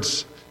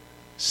birds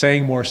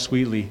sang more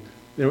sweetly.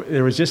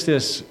 There was just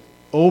this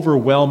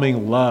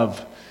overwhelming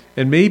love.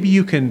 And maybe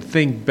you can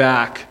think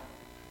back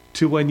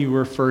to when you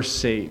were first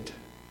saved.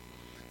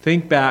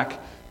 Think back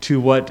to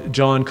what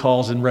John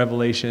calls in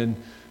Revelation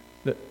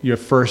your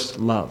first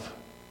love,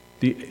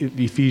 the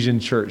Ephesian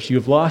church.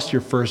 You've lost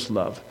your first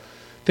love.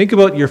 Think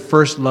about your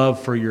first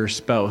love for your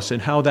spouse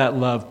and how that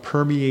love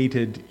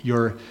permeated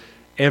your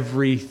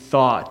every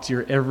thought,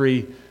 your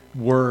every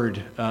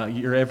word,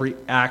 your every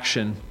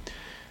action.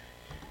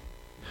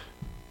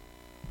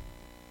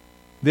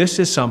 This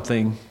is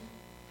something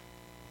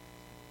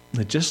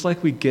that just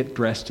like we get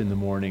dressed in the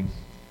morning,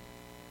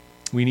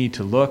 we need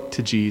to look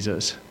to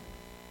Jesus.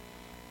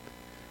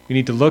 We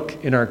need to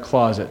look in our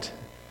closet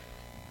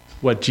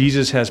what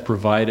Jesus has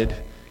provided,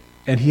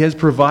 and he has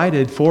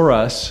provided for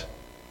us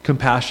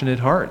compassionate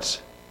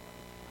hearts.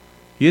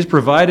 He has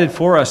provided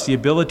for us the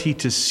ability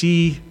to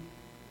see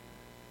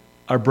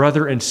our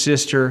brother and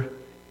sister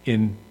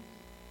in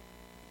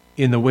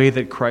the way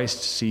that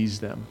Christ sees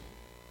them.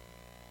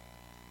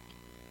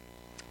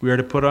 We are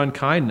to put on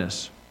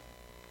kindness.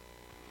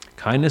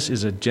 Kindness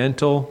is a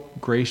gentle,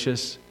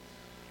 gracious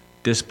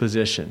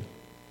disposition.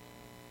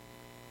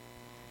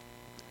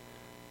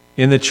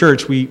 In the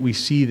church, we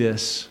see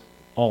this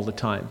all the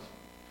time.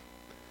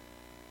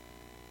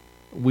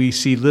 We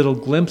see little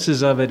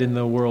glimpses of it in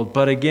the world,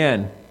 but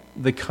again,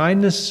 the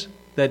kindness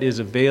that is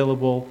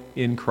available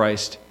in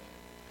Christ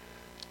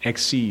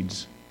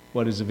exceeds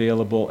what is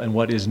available and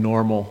what is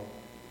normal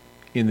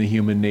in the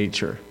human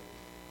nature.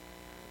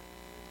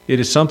 It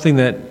is something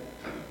that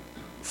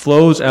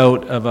flows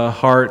out of a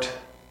heart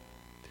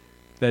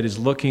that is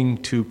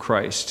looking to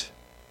Christ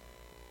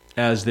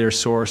as their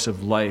source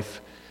of life,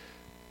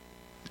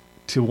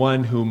 to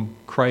one whom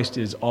Christ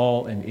is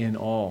all and in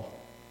all.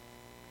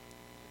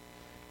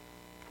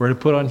 We're to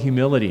put on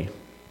humility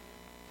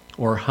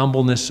or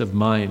humbleness of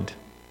mind.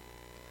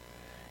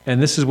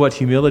 And this is what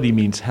humility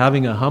means: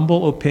 having a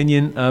humble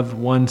opinion of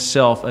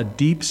oneself, a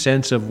deep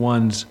sense of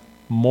one's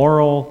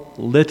moral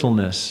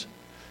littleness,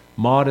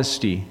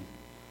 modesty,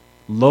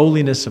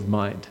 lowliness of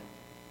mind.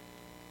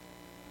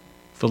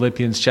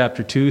 Philippians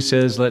chapter 2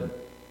 says,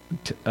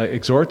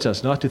 exhorts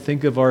us not to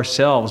think of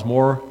ourselves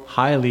more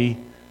highly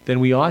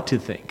than we ought to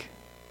think.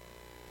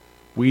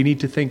 We need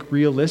to think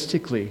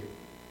realistically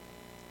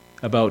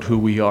about who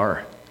we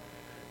are.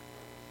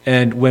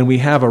 And when we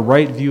have a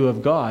right view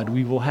of God,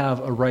 we will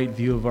have a right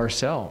view of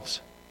ourselves.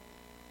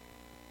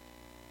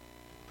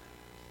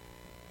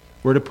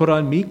 We're to put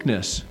on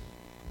meekness.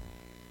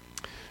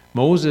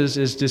 Moses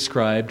is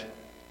described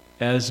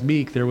as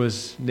meek. There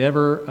was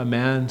never a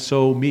man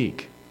so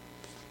meek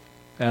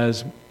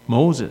as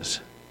Moses.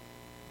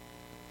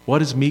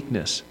 What is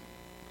meekness?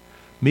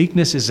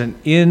 Meekness is an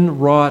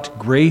inwrought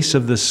grace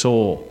of the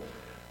soul,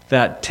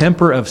 that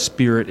temper of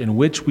spirit in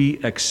which we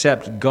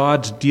accept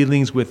God's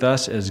dealings with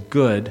us as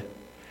good,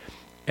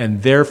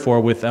 and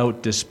therefore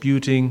without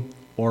disputing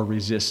or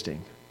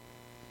resisting.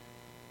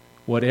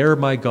 Whatever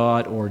my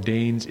God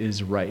ordains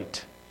is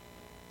right.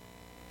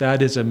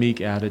 That is a meek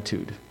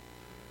attitude.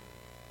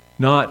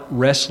 Not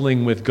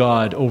wrestling with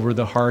God over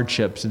the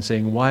hardships and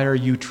saying, why are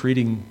you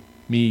treating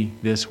me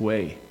this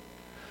way?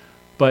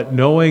 But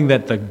knowing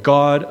that the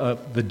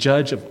God, the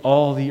judge of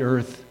all the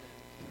earth,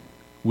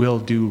 will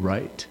do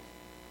right.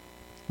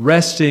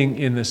 Resting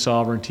in the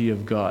sovereignty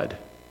of God.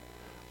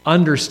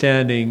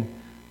 Understanding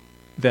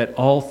that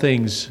all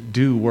things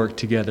do work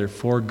together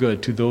for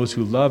good to those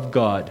who love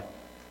God,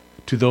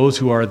 to those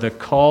who are the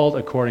called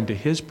according to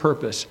His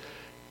purpose,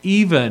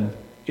 even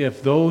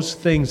if those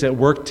things that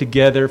work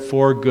together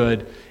for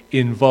good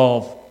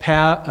involve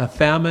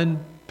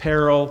famine,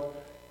 peril,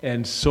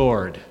 and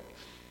sword.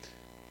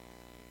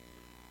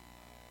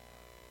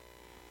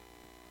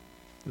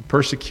 The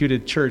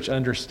persecuted church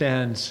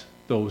understands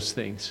those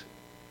things.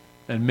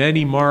 And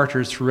many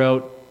martyrs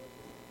throughout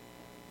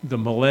the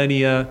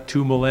millennia,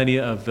 2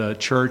 millennia of the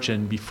church,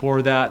 and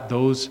before that,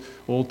 those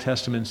Old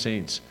Testament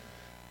saints,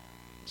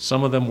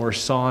 some of them were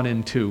sawn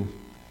in two.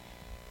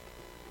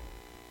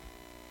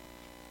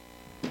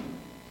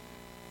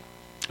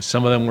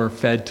 Some of them were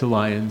fed to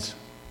lions.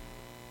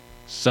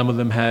 Some of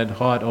them had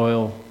hot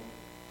oil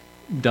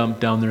dumped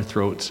down their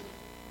throats.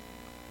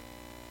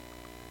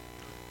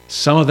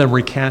 Some of them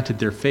recanted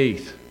their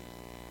faith.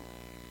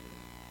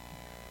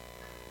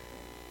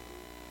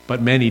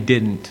 But many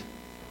didn't.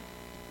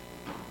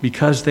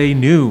 Because they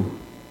knew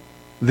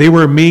they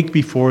were meek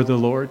before the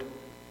Lord.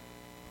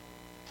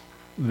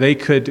 They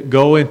could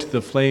go into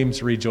the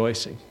flames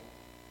rejoicing.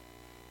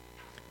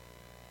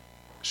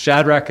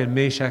 Shadrach and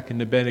Meshach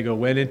and Abednego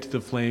went into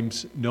the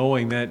flames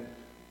knowing that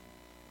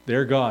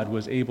their God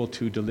was able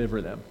to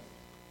deliver them.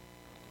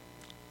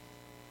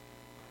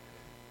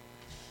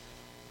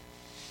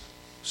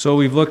 So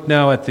we've looked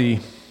now at the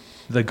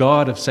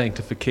God of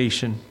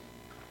sanctification.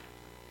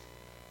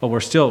 But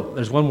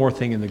there's one more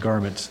thing in the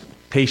garments.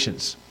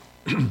 Patience.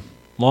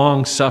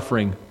 Long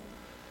suffering.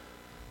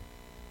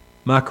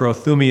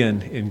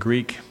 Makrothumien in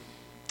Greek.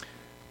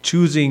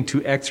 Choosing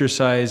to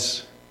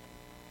exercise,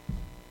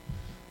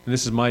 and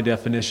this is my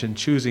definition,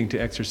 choosing to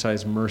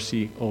exercise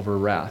mercy over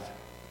wrath.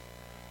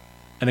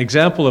 An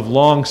example of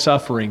long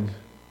suffering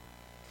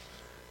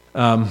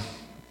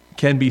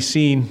can be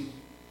seen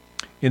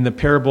in the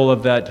parable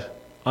of that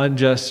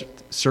unjust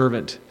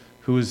servant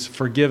who was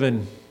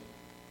forgiven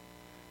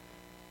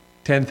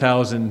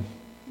 10,000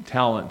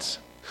 talents.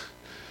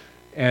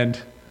 And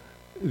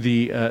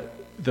the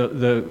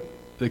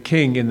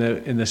king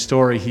in the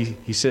story,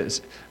 he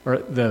says, or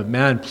the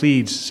man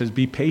pleads, says,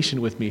 be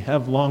patient with me,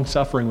 have long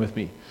suffering with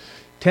me.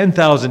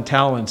 10,000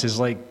 talents is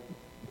like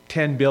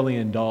 $10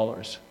 billion.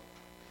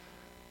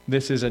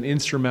 This is an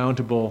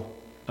insurmountable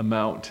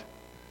amount.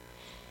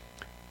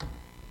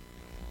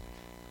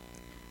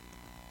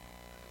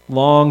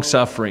 Long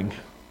suffering,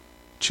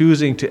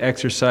 choosing to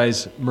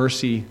exercise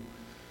mercy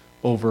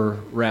over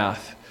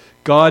wrath.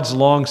 God's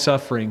long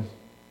suffering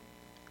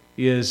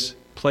is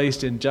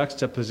placed in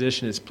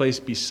juxtaposition, it's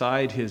placed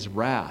beside His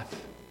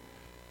wrath.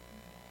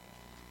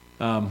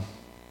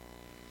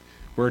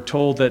 We're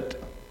told that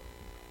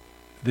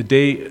the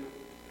day,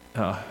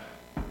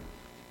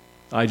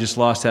 I just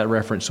lost that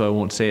reference, so I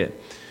won't say it.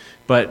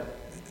 But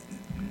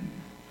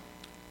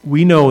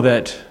we know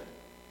that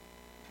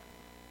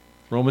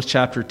Romans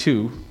chapter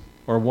 2,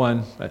 or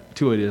 1,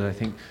 2 it is, I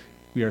think,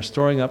 we are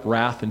storing up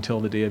wrath until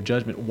the day of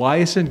judgment. Why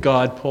isn't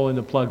God pulling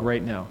the plug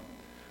right now?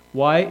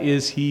 Why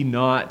is He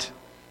not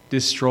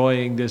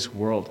destroying this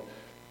world?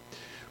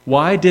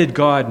 Why did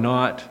God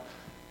not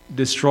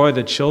destroy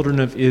the children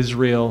of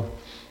Israel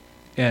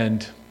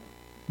and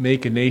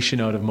make a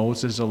nation out of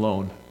Moses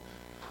alone?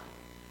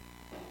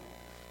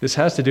 This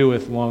has to do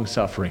with long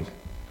suffering,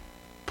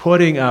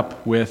 putting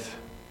up with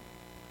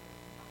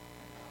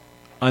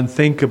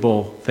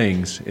unthinkable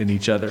things in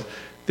each other.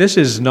 This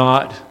is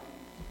not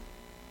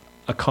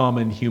a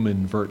common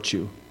human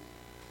virtue.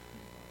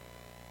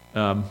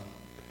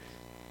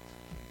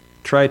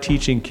 Try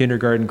teaching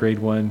kindergarten, grade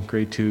 1,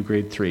 grade 2,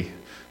 grade 3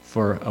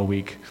 for a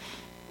week.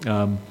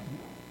 Long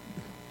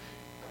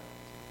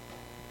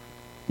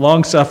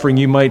suffering,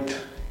 you might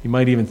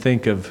even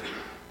think of,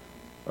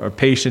 or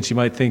patience, you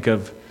might think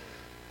of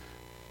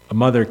a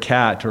mother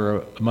cat or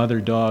a mother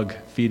dog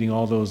feeding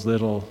all those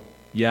little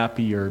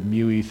yappy or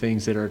mewy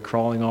things that are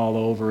crawling all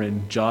over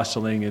and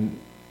jostling, and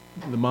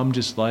the mom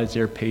just lies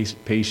there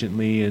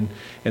patiently and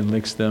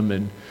licks them,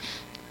 and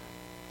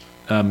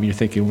you're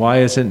thinking, why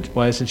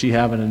isn't she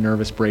having a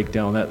nervous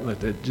breakdown?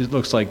 That just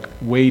looks like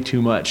way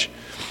too much.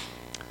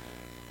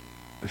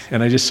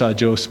 And I just saw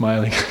Joe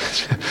smiling.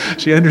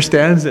 She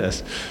understands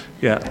this.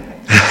 Yeah.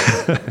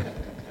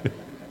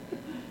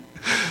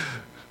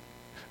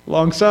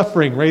 Long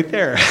suffering right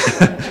there.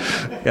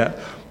 Yeah.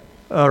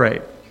 All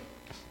right.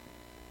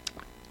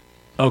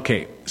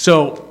 Okay.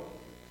 So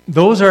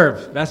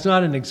that's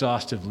not an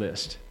exhaustive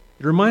list.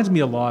 It reminds me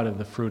a lot of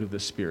the fruit of the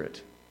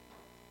Spirit.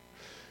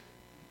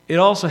 It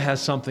also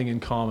has something in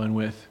common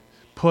with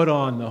put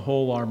on the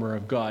whole armor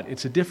of God.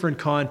 It's a different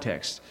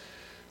context.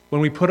 When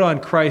we put on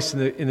Christ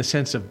in the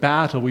sense of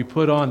battle, we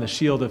put on the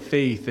shield of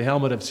faith, the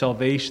helmet of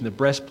salvation, the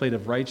breastplate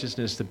of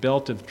righteousness, the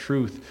belt of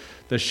truth,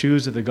 the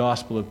shoes of the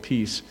gospel of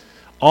peace.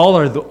 All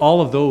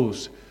of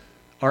those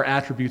are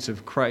attributes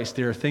of Christ.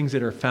 They are things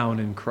that are found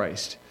in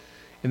Christ.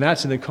 And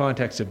that's in the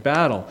context of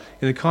battle.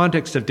 In the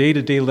context of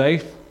day-to-day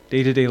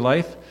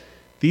life,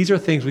 these are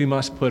things we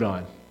must put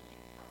on.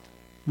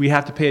 We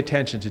have to pay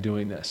attention to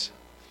doing this.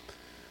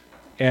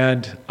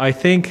 And I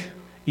think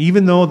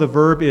even though the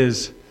verb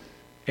is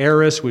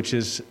aorist, which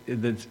is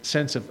the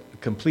sense of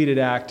completed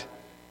act,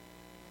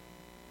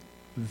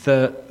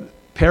 the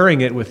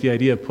pairing it with the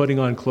idea of putting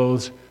on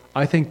clothes,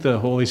 I think the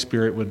Holy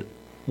Spirit would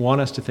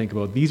want us to think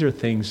about these are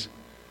things.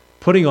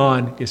 Putting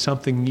on is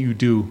something you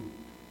do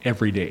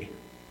every day.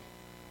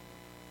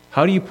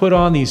 How do you put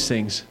on these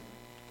things?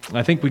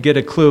 I think we get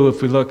a clue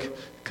if we look,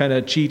 kind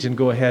of cheat and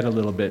go ahead a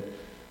little bit.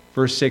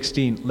 Verse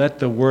 16, let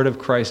the word of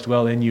Christ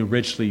dwell in you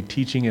richly,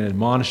 teaching and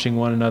admonishing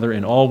one another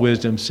in all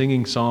wisdom,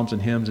 singing psalms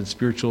and hymns and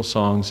spiritual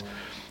songs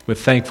with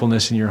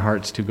thankfulness in your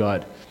hearts to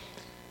God.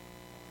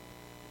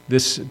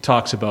 This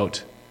talks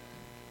about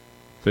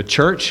the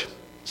church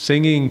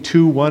singing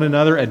to one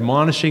another,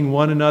 admonishing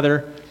one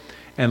another,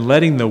 and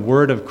letting the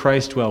word of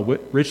Christ dwell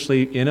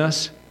richly in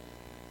us.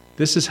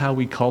 This is how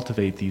we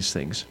cultivate these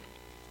things.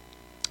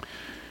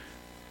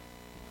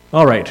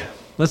 All right.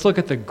 Let's look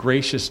at the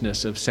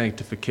graciousness of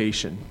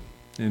sanctification.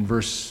 In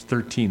verse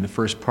 13, the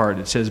first part,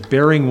 it says,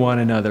 bearing with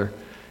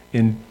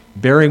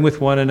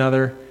one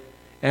another,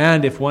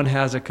 and if one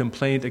has a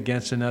complaint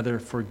against another,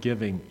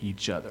 forgiving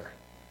each other.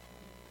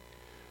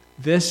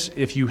 This,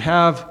 if you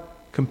have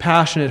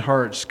compassionate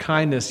hearts,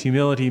 kindness,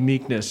 humility,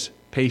 meekness,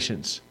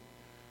 patience,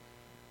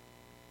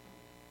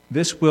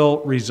 this will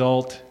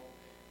result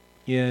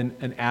in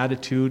an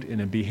attitude, in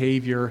a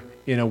behavior,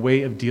 in a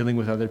way of dealing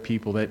with other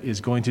people that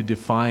is going to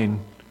define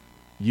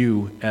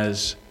you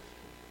as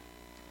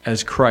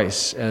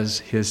Christ, as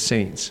his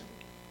saints.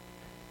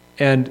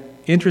 And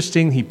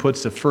interesting, he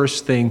puts the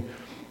first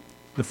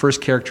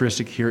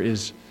characteristic here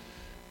is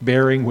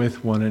bearing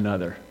with one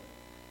another.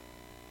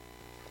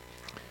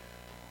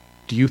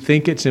 Do you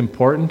think it's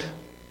important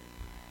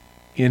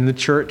in the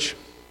church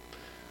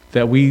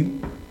that we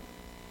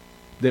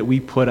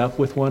put up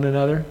with one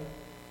another,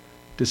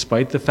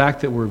 despite the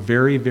fact that we're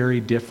very, very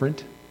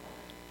different?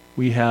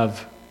 We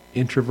have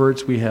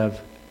introverts, we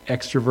have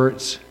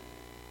extroverts.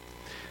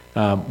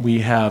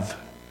 We have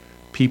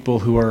people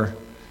who are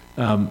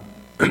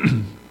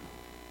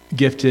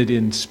gifted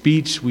in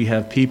speech. We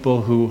have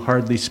people who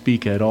hardly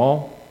speak at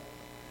all.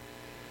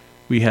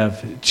 We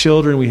have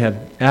children. We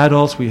have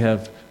adults. We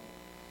have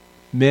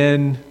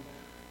men.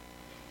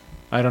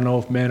 I don't know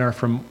if men are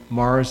from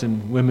Mars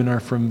and women are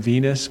from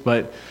Venus,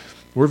 but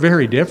we're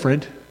very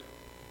different.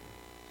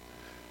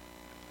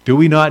 Do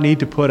we not need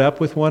to put up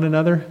with one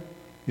another?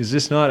 Is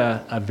this not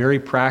a very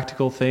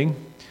practical thing?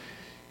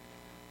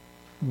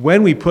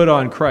 When we put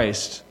on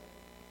Christ,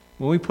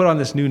 when we put on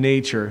this new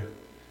nature,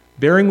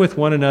 bearing with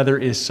one another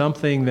is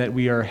something that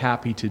we are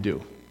happy to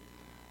do.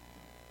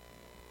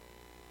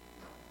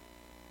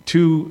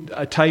 To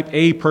a type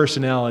A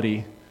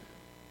personality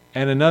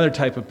and another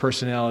type of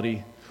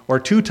personality, or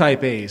two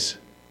type A's,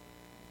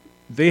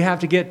 they have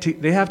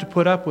to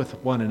put up with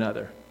one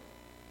another.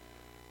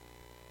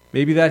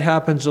 Maybe that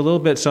happens a little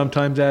bit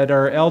sometimes at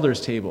our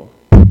elders' table.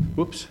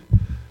 Whoops.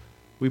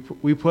 We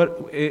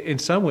put, in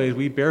some ways,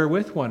 we bear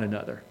with one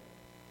another.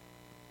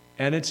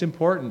 And it's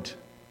important.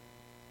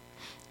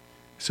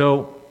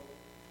 So,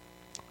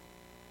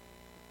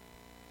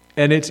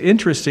 and it's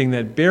interesting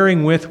that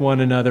bearing with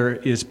one another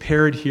is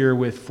paired here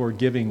with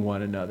forgiving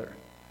one another.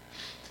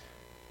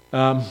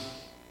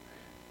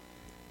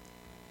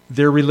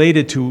 They're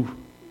related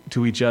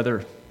to each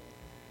other.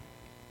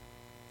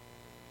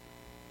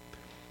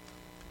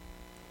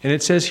 And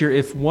it says here,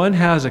 if one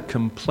has a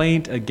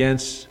complaint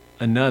against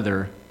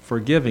another,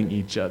 forgiving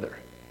each other.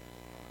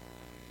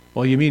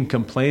 Well, you mean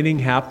complaining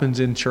happens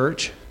in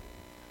church?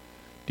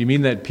 Do you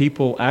mean that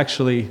people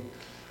actually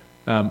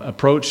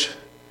approach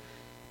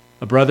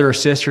a brother or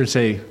sister and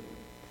say,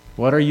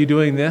 what are you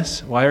doing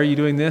this? Why are you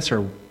doing this?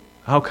 Or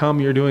how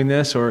come you're doing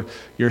this? Or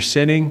you're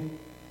sinning?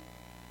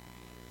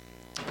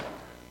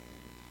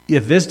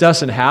 If this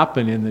doesn't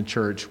happen in the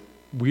church,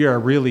 we are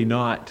really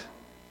not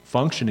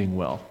functioning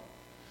well.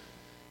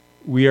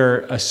 We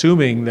are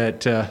assuming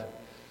that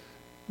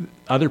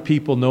other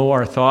people know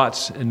our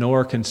thoughts and know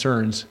our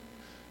concerns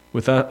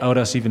without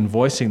us even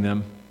voicing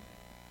them.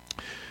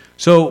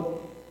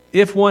 So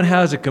if one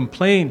has a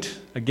complaint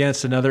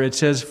against another, it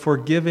says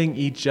forgiving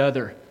each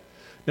other.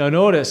 Now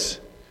notice,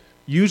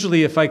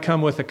 usually if I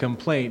come with a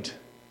complaint,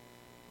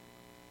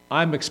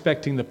 I'm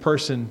expecting the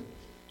person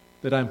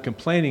that I'm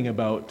complaining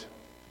about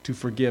to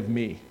forgive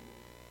me.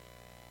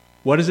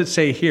 What does it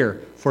say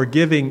here?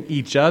 Forgiving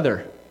each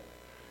other.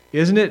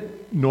 Isn't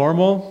it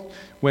normal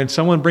when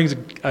someone brings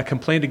a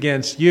complaint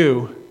against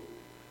you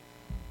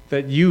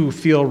that you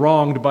feel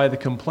wronged by the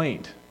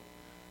complaint?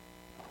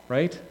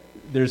 Right?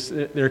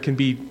 There can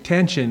be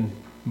tension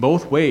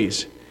both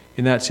ways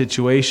in that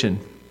situation.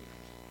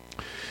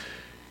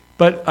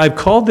 But I've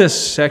called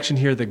this section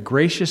here the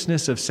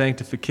graciousness of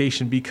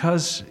sanctification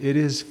because it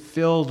is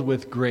filled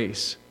with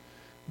grace.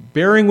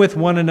 Bearing with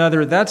one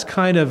another, that's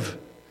kind of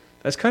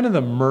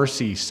the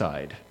mercy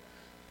side.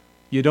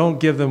 You don't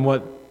give them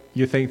what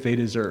you think they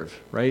deserve,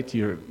 right?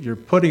 You're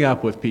putting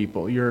up with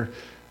people. You're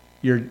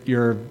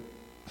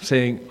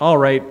saying, all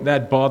right,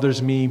 that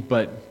bothers me,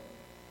 but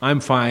I'm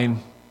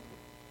fine.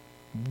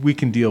 We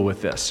can deal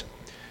with this.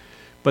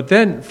 But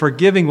then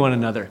forgiving one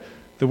another.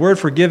 The word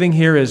forgiving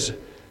here is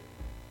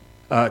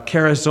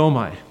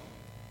charizomai,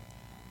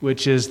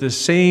 which is the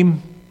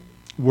same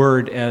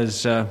word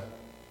as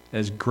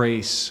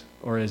grace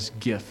or as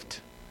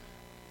gift.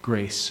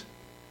 Grace.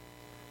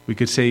 We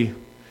could say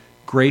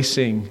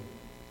gracing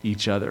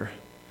each other.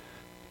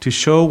 To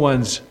show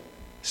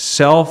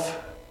oneself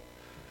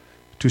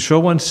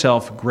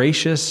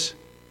gracious,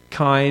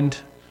 kind,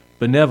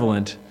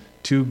 benevolent,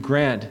 to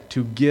grant,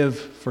 to give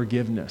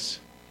forgiveness.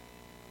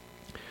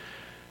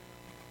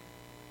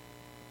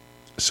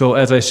 So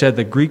as I said,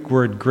 the Greek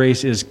word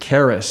grace is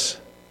charis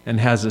and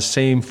has the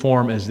same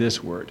form as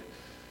this word.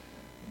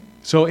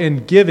 So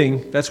in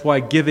giving, that's why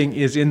giving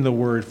is in the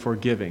word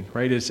forgiving,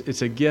 right?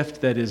 It's a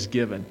gift that is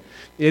given.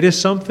 It is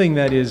something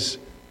that is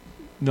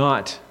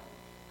not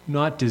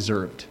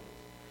deserved.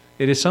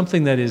 It is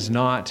something that is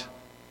not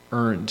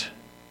earned.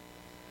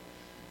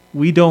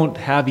 We don't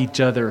have each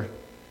other,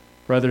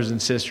 brothers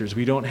and sisters,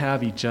 we don't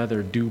have each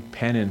other do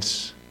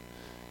penance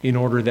in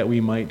order that we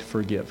might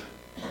forgive.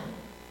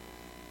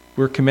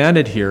 We're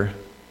commanded here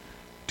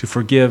to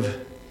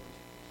forgive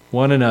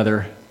one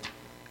another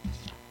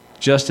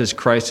just as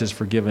Christ has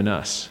forgiven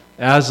us.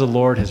 As the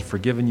Lord has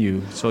forgiven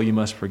you, so you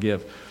must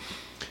forgive.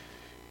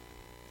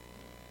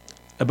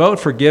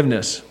 About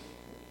forgiveness,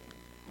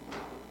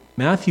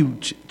 Matthew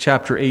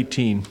chapter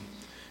 18. In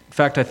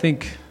fact, I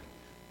think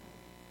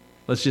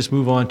let's just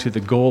move on to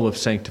the goal of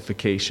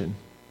sanctification.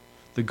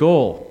 The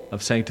goal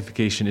of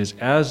sanctification is,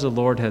 as the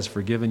Lord has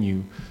forgiven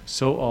you,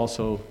 so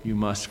also you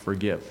must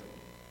forgive.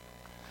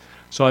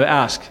 So I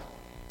ask,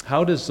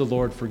 how does the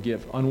Lord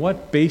forgive? On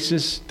what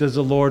basis does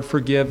the Lord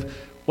forgive?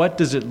 What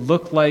does it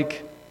look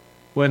like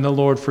when the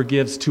Lord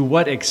forgives? To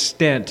what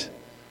extent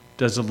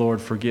does the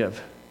Lord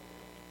forgive?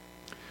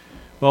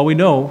 Well, we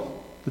know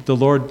that the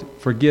Lord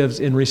forgives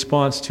in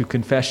response to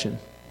confession.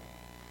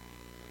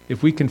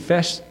 If we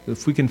confess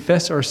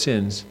our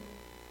sins,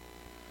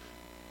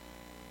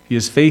 He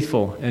is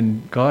faithful,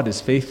 and God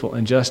is faithful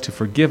and just to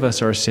forgive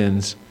us our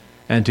sins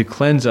and to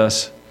cleanse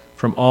us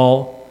from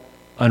all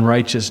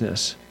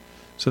unrighteousness.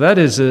 So that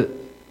is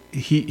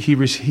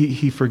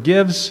He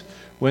forgives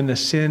when the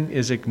sin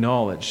is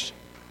acknowledged.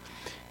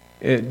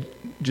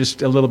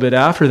 Just a little bit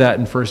after that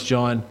in 1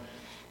 John,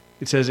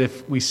 it says,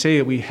 if we say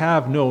that we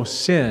have no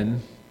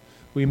sin,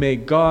 we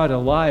make God a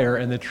liar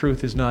and the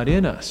truth is not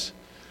in us.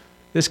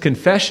 This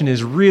confession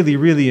is really,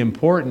 really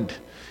important.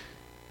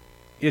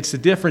 It's the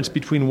difference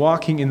between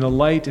walking in the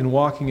light and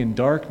walking in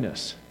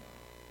darkness.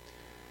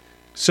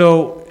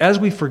 So as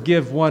we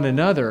forgive one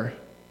another,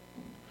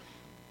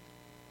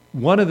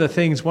 one of the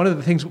things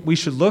we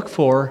should look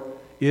for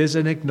is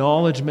an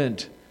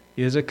acknowledgement,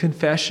 is a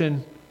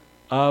confession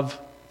of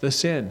the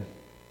sin.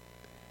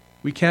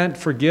 We can't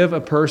forgive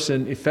a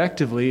person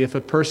effectively if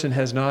a person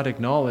has not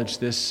acknowledged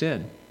this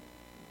sin.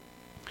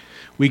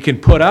 We can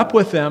put up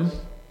with them,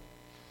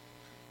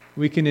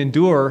 we can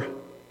endure,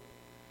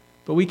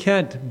 but we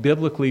can't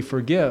biblically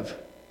forgive.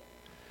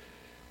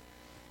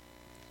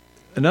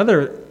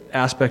 Another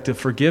aspect of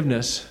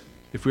forgiveness,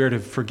 if we are to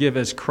forgive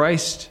as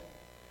Christ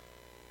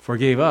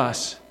forgave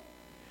us,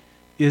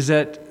 is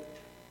that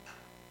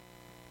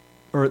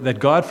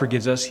God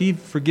forgives us. He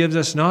forgives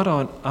us not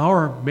on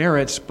our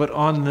merits, but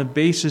on the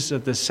basis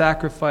of the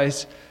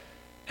sacrifice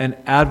and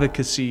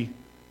advocacy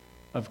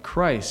of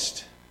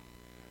Christ.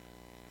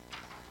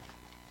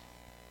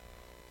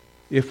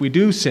 If we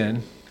do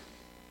sin,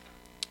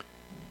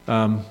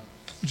 1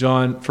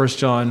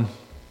 John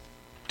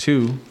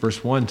 2,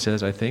 verse 1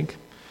 says, I think,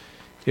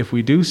 if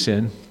we do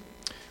sin,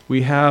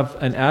 we have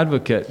an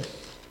advocate,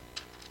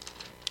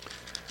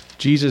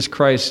 Jesus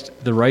Christ,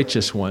 the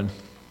righteous one.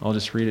 I'll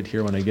just read it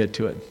here when I get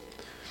to it.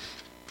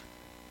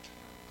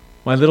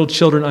 My little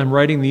children, I'm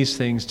writing these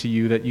things to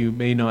you that you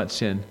may not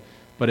sin.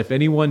 But if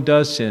anyone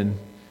does sin,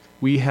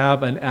 we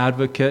have an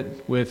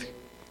advocate with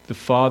the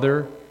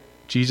Father,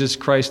 Jesus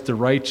Christ the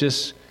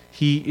righteous.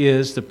 He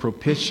is the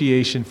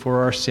propitiation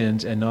for our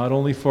sins, and not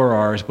only for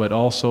ours, but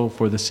also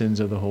for the sins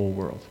of the whole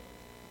world.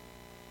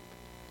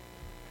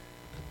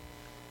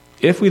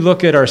 If we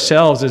look at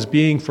ourselves as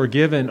being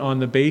forgiven on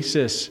the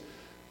basis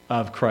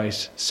of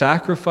Christ's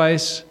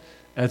sacrifice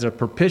as a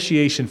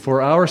propitiation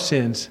for our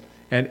sins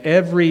and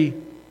every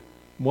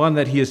one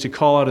that he is to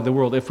call out of the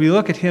world, if we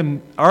look at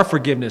him, our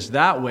forgiveness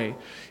that way,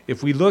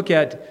 if we look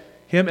at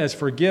him as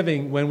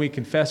forgiving when we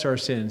confess our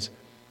sins,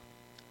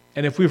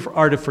 and if we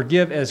are to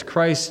forgive as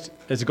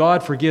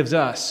God forgives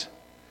us,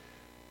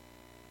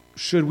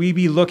 should we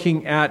be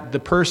looking at the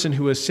person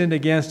who has sinned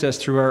against us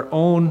through our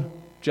own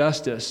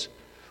justice,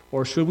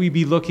 or should we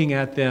be looking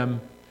at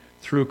them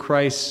through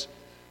Christ's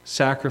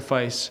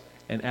sacrifice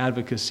and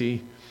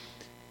advocacy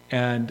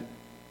and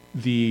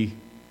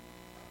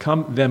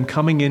them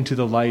coming into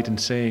the light and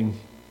saying,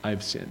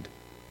 I've sinned?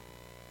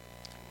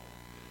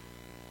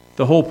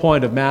 The whole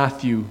point of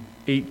Matthew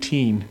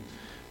 18,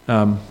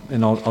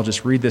 and I'll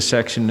just read this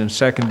section in a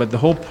second, but the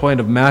whole point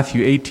of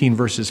Matthew 18,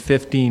 verses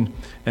 15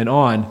 and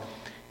on,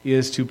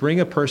 is to bring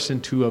a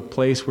person to a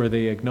place where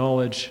they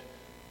acknowledge,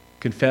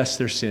 confess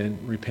their sin,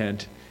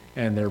 repent,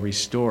 and they're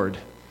restored.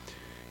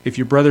 If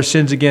your brother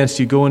sins against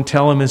you, go and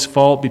tell him his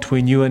fault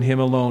between you and him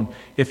alone.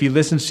 If he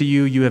listens to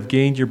you, you have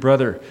gained your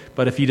brother.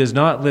 But if he does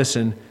not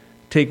listen,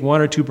 take 1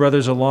 or 2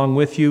 brothers along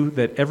with you,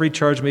 that every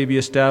charge may be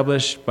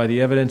established by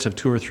the evidence of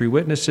 2 or 3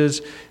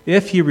 witnesses.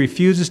 If he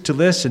refuses to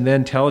listen,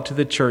 then tell it to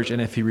the church.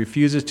 And if he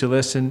refuses to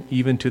listen,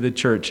 even to the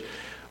church,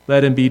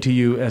 let him be to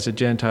you as a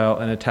Gentile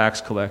and a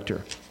tax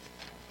collector.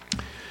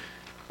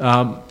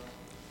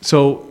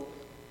 So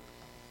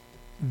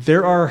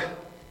there are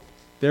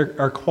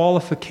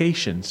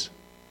qualifications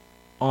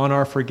on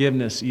our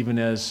forgiveness, even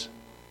as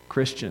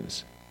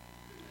Christians.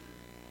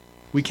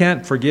 We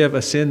can't forgive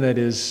a sin that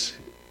is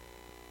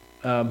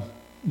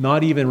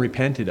not even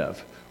repented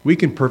of. We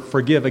can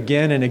forgive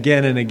again and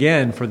again and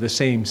again for the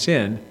same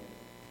sin.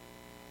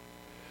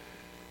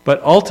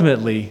 But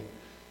ultimately,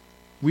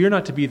 we are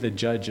not to be the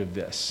judge of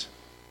this.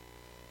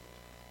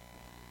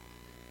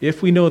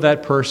 If we know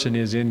that person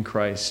is in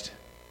Christ,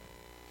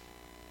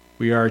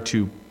 we are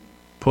to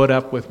put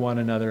up with one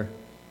another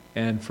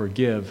and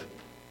forgive.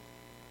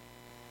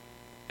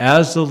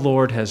 As the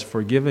Lord has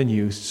forgiven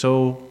you,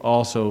 so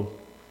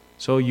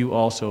you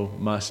also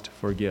must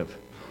forgive.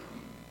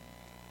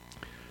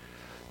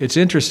 It's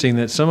interesting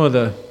that some of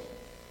the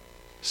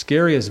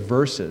scariest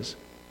verses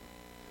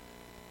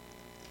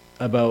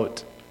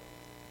about,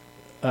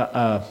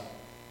 I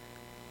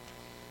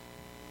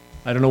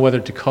don't know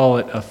whether to call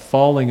it a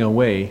falling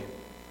away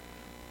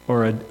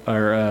or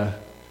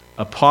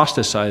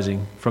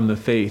apostatizing from the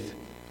faith,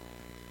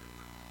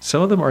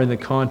 some of them are in the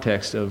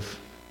context of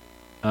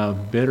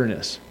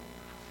bitterness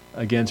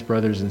against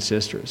brothers and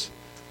sisters.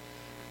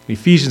 In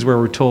Ephesians, where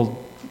we're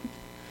told,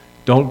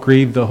 don't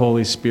grieve the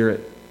Holy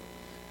Spirit.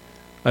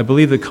 I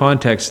believe the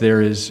context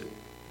there is,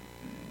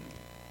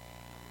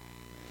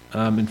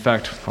 in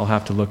fact, I'll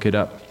have to look it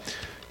up.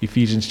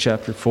 Ephesians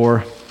chapter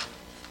 4.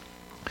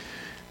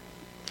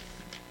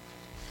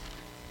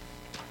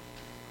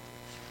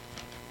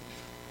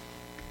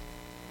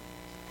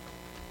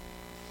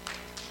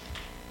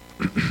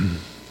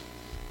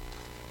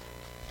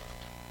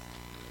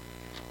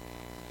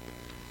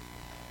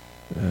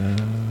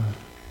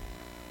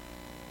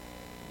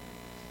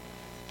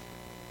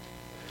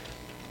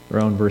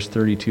 Around verse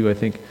 32, I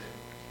think.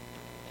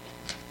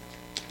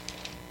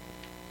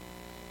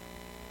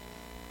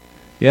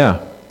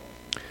 Yeah.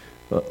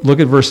 Look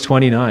at verse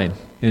 29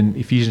 in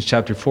Ephesians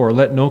chapter 4.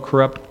 Let no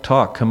corrupt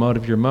talk come out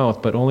of your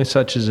mouth, but only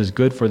such as is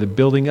good for the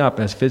building up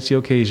as fits the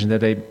occasion,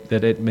 that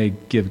it may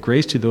give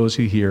grace to those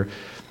who hear.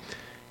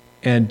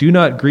 And do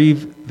not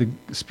grieve the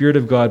Spirit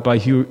of God, by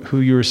who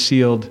you are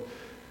sealed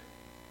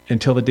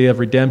until the day of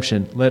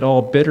redemption. Let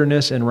all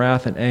bitterness and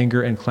wrath and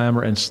anger and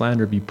clamor and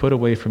slander be put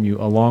away from you,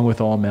 along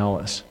with all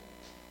malice.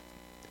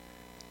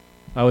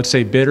 I would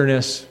say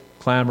bitterness,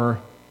 clamor,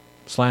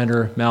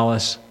 slander,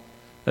 malice,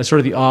 that's sort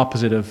of the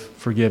opposite of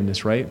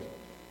forgiveness, right?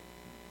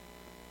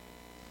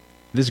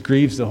 This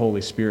grieves the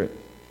Holy Spirit.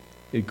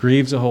 It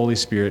grieves the Holy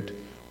Spirit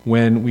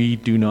when we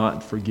do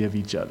not forgive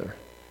each other.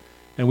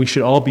 And we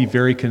should all be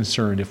very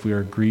concerned if we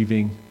are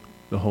grieving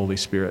the Holy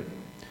Spirit.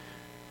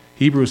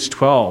 Hebrews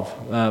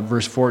 12,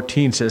 verse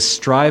 14 says,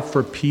 strive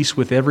for peace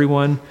with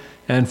everyone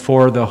and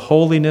for the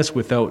holiness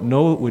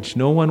which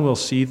no one will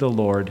see the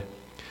Lord.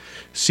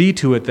 See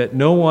to it that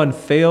no one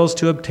fails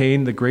to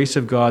obtain the grace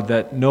of God,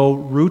 that no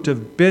root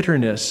of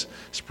bitterness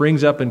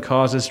springs up and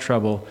causes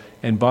trouble,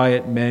 and by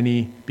it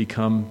many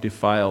become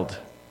defiled.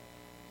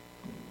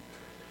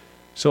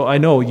 So I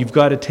know you've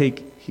got to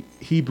take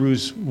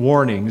Hebrews'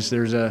 warnings.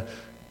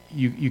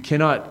 You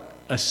cannot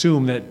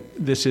assume that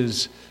this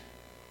is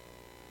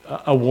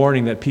a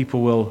warning that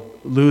people will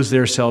lose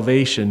their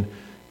salvation,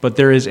 but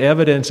there is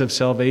evidence of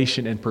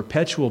salvation, and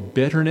perpetual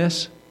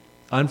bitterness,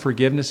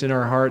 unforgiveness in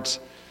our hearts,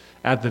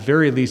 at the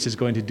very least, is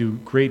going to do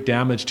great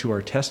damage to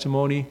our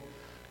testimony.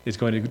 It's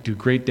going to do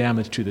great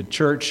damage to the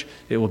church.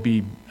 It will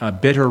be a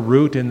bitter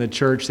root in the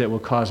church that will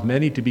cause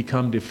many to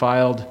become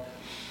defiled.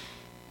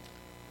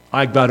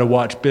 I've got to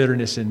watch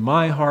bitterness in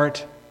my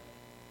heart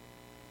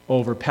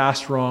over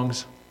past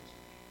wrongs.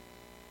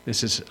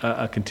 This is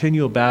a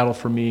continual battle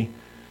for me,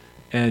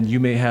 and you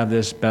may have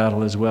this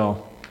battle as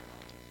well.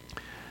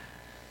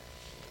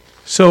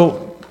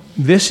 So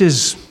this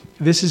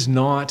is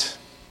not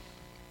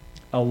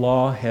a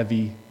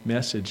law-heavy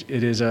message.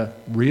 It is a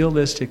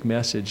realistic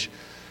message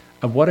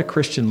of what a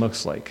Christian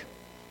looks like,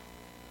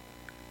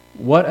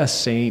 what a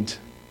saint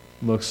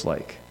looks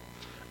like.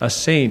 A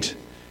saint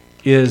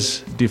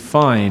is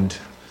defined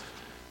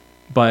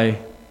by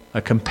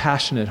a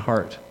compassionate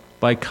heart,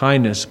 by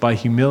kindness, by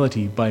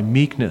humility, by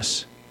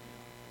meekness.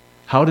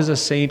 How does a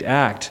saint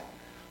act?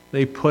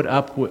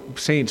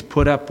 Saints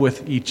put up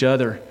with each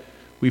other.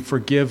 We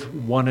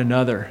forgive one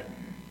another,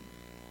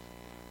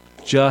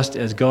 just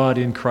as God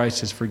in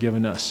Christ has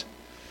forgiven us.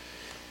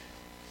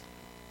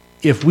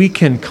 If we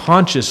can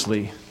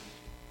consciously,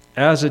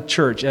 as a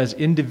church, as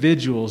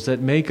individuals that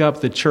make up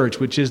the church,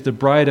 which is the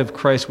bride of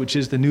Christ, which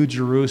is the New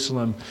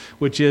Jerusalem,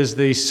 which is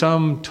the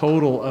sum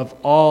total of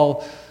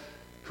all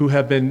who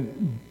have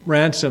been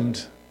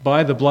ransomed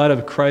by the blood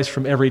of Christ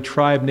from every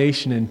tribe,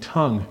 nation, and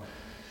tongue,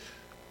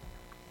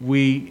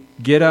 we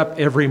get up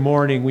every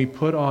morning, we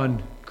put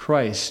on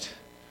Christ.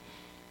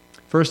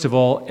 First of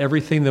all,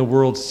 everything the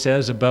world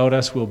says about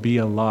us will be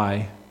a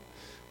lie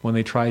when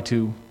they try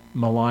to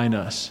malign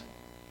us.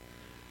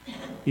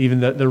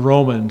 Even the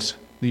Romans,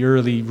 the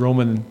early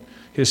Roman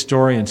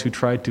historians who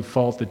tried to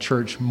fault the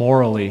church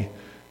morally,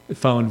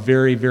 found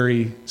very,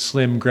 very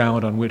slim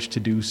ground on which to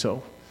do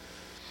so.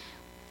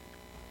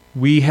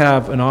 We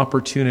have an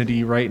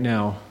opportunity right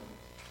now,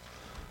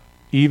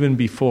 even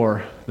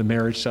before the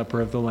marriage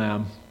supper of the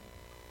Lamb,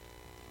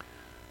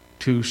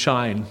 to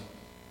shine,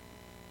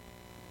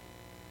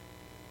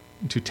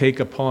 to take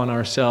upon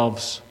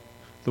ourselves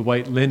the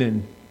white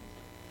linen,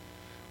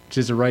 which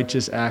is the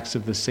righteous acts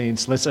of the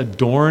saints. Let's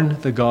adorn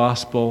the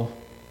gospel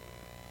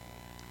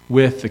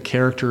with the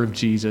character of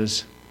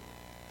Jesus.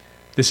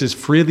 This is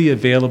freely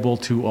available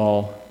to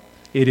all.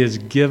 It is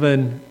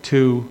given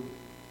to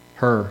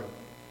her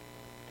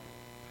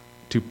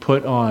to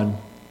put on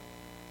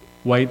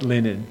white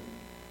linen.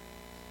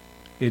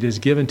 It is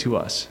given to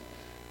us.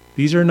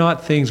 These are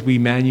not things we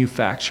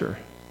manufacture.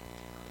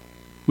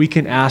 We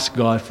can ask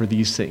God for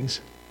these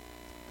things.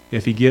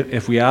 If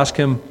we ask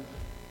him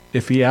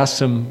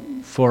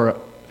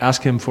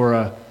for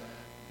a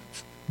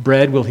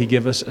bread, will he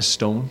give us a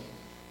stone?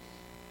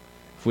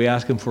 If we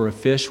ask him for a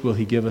fish, will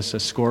he give us a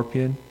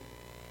scorpion?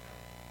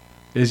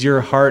 Is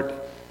your heart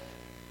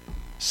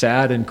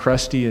sad and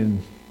crusty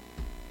and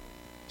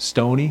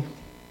stony?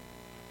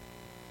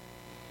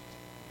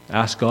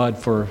 Ask God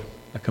for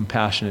a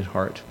compassionate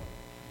heart.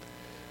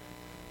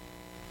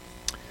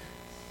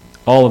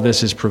 All of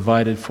this is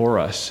provided for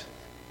us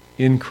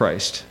in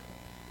Christ.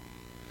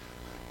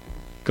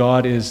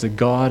 God is the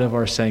God of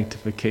our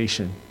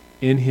sanctification.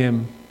 In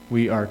him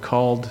we are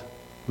called,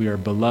 we are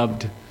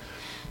beloved,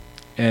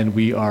 and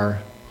we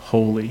are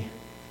holy.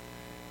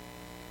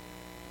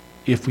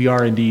 If we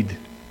are indeed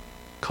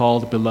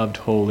called, beloved,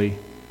 holy,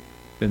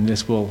 then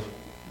this will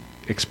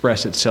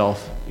express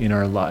itself in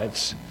our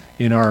lives,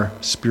 in our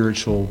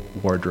spiritual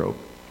wardrobe.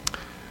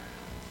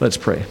 Let's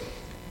pray.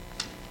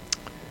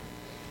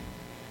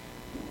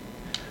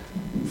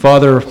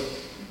 Father,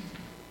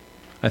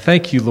 I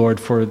thank you,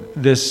 Lord, for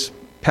this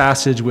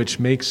passage which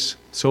makes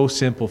so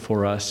simple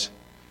for us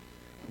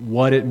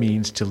what it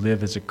means to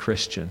live as a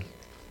Christian,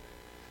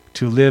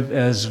 to live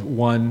as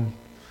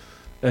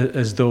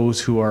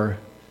those who are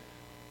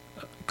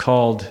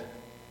called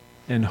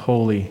and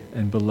holy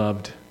and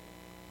beloved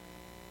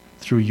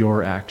through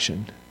your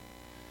action.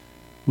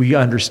 We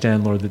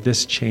understand, Lord, that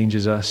this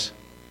changes us.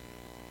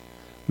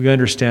 We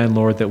understand,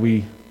 Lord, that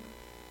we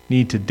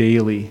need to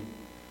daily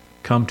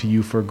come to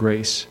you for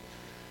grace.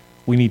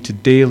 We need to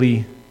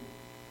daily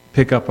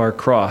pick up our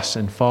cross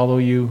and follow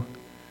you.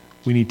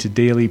 We need to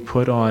daily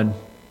put on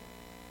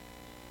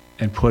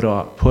and put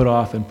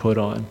off and put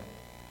on.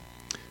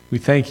 We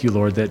thank you,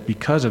 Lord, that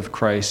because of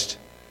Christ,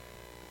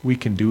 we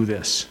can do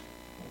this.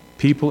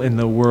 People in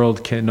the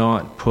world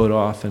cannot put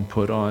off and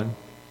put on.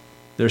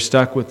 They're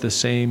stuck with the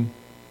same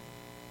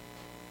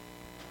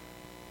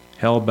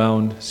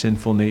hell-bound,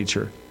 sinful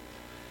nature.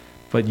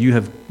 But you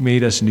have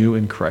made us new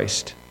in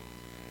Christ.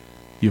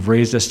 You've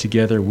raised us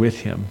together with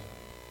him.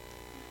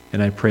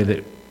 And I pray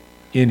that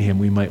in him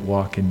we might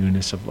walk in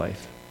newness of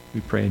life.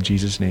 We pray in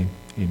Jesus' name.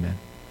 Amen.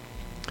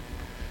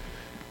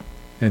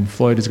 And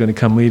Floyd is going to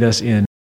come lead us in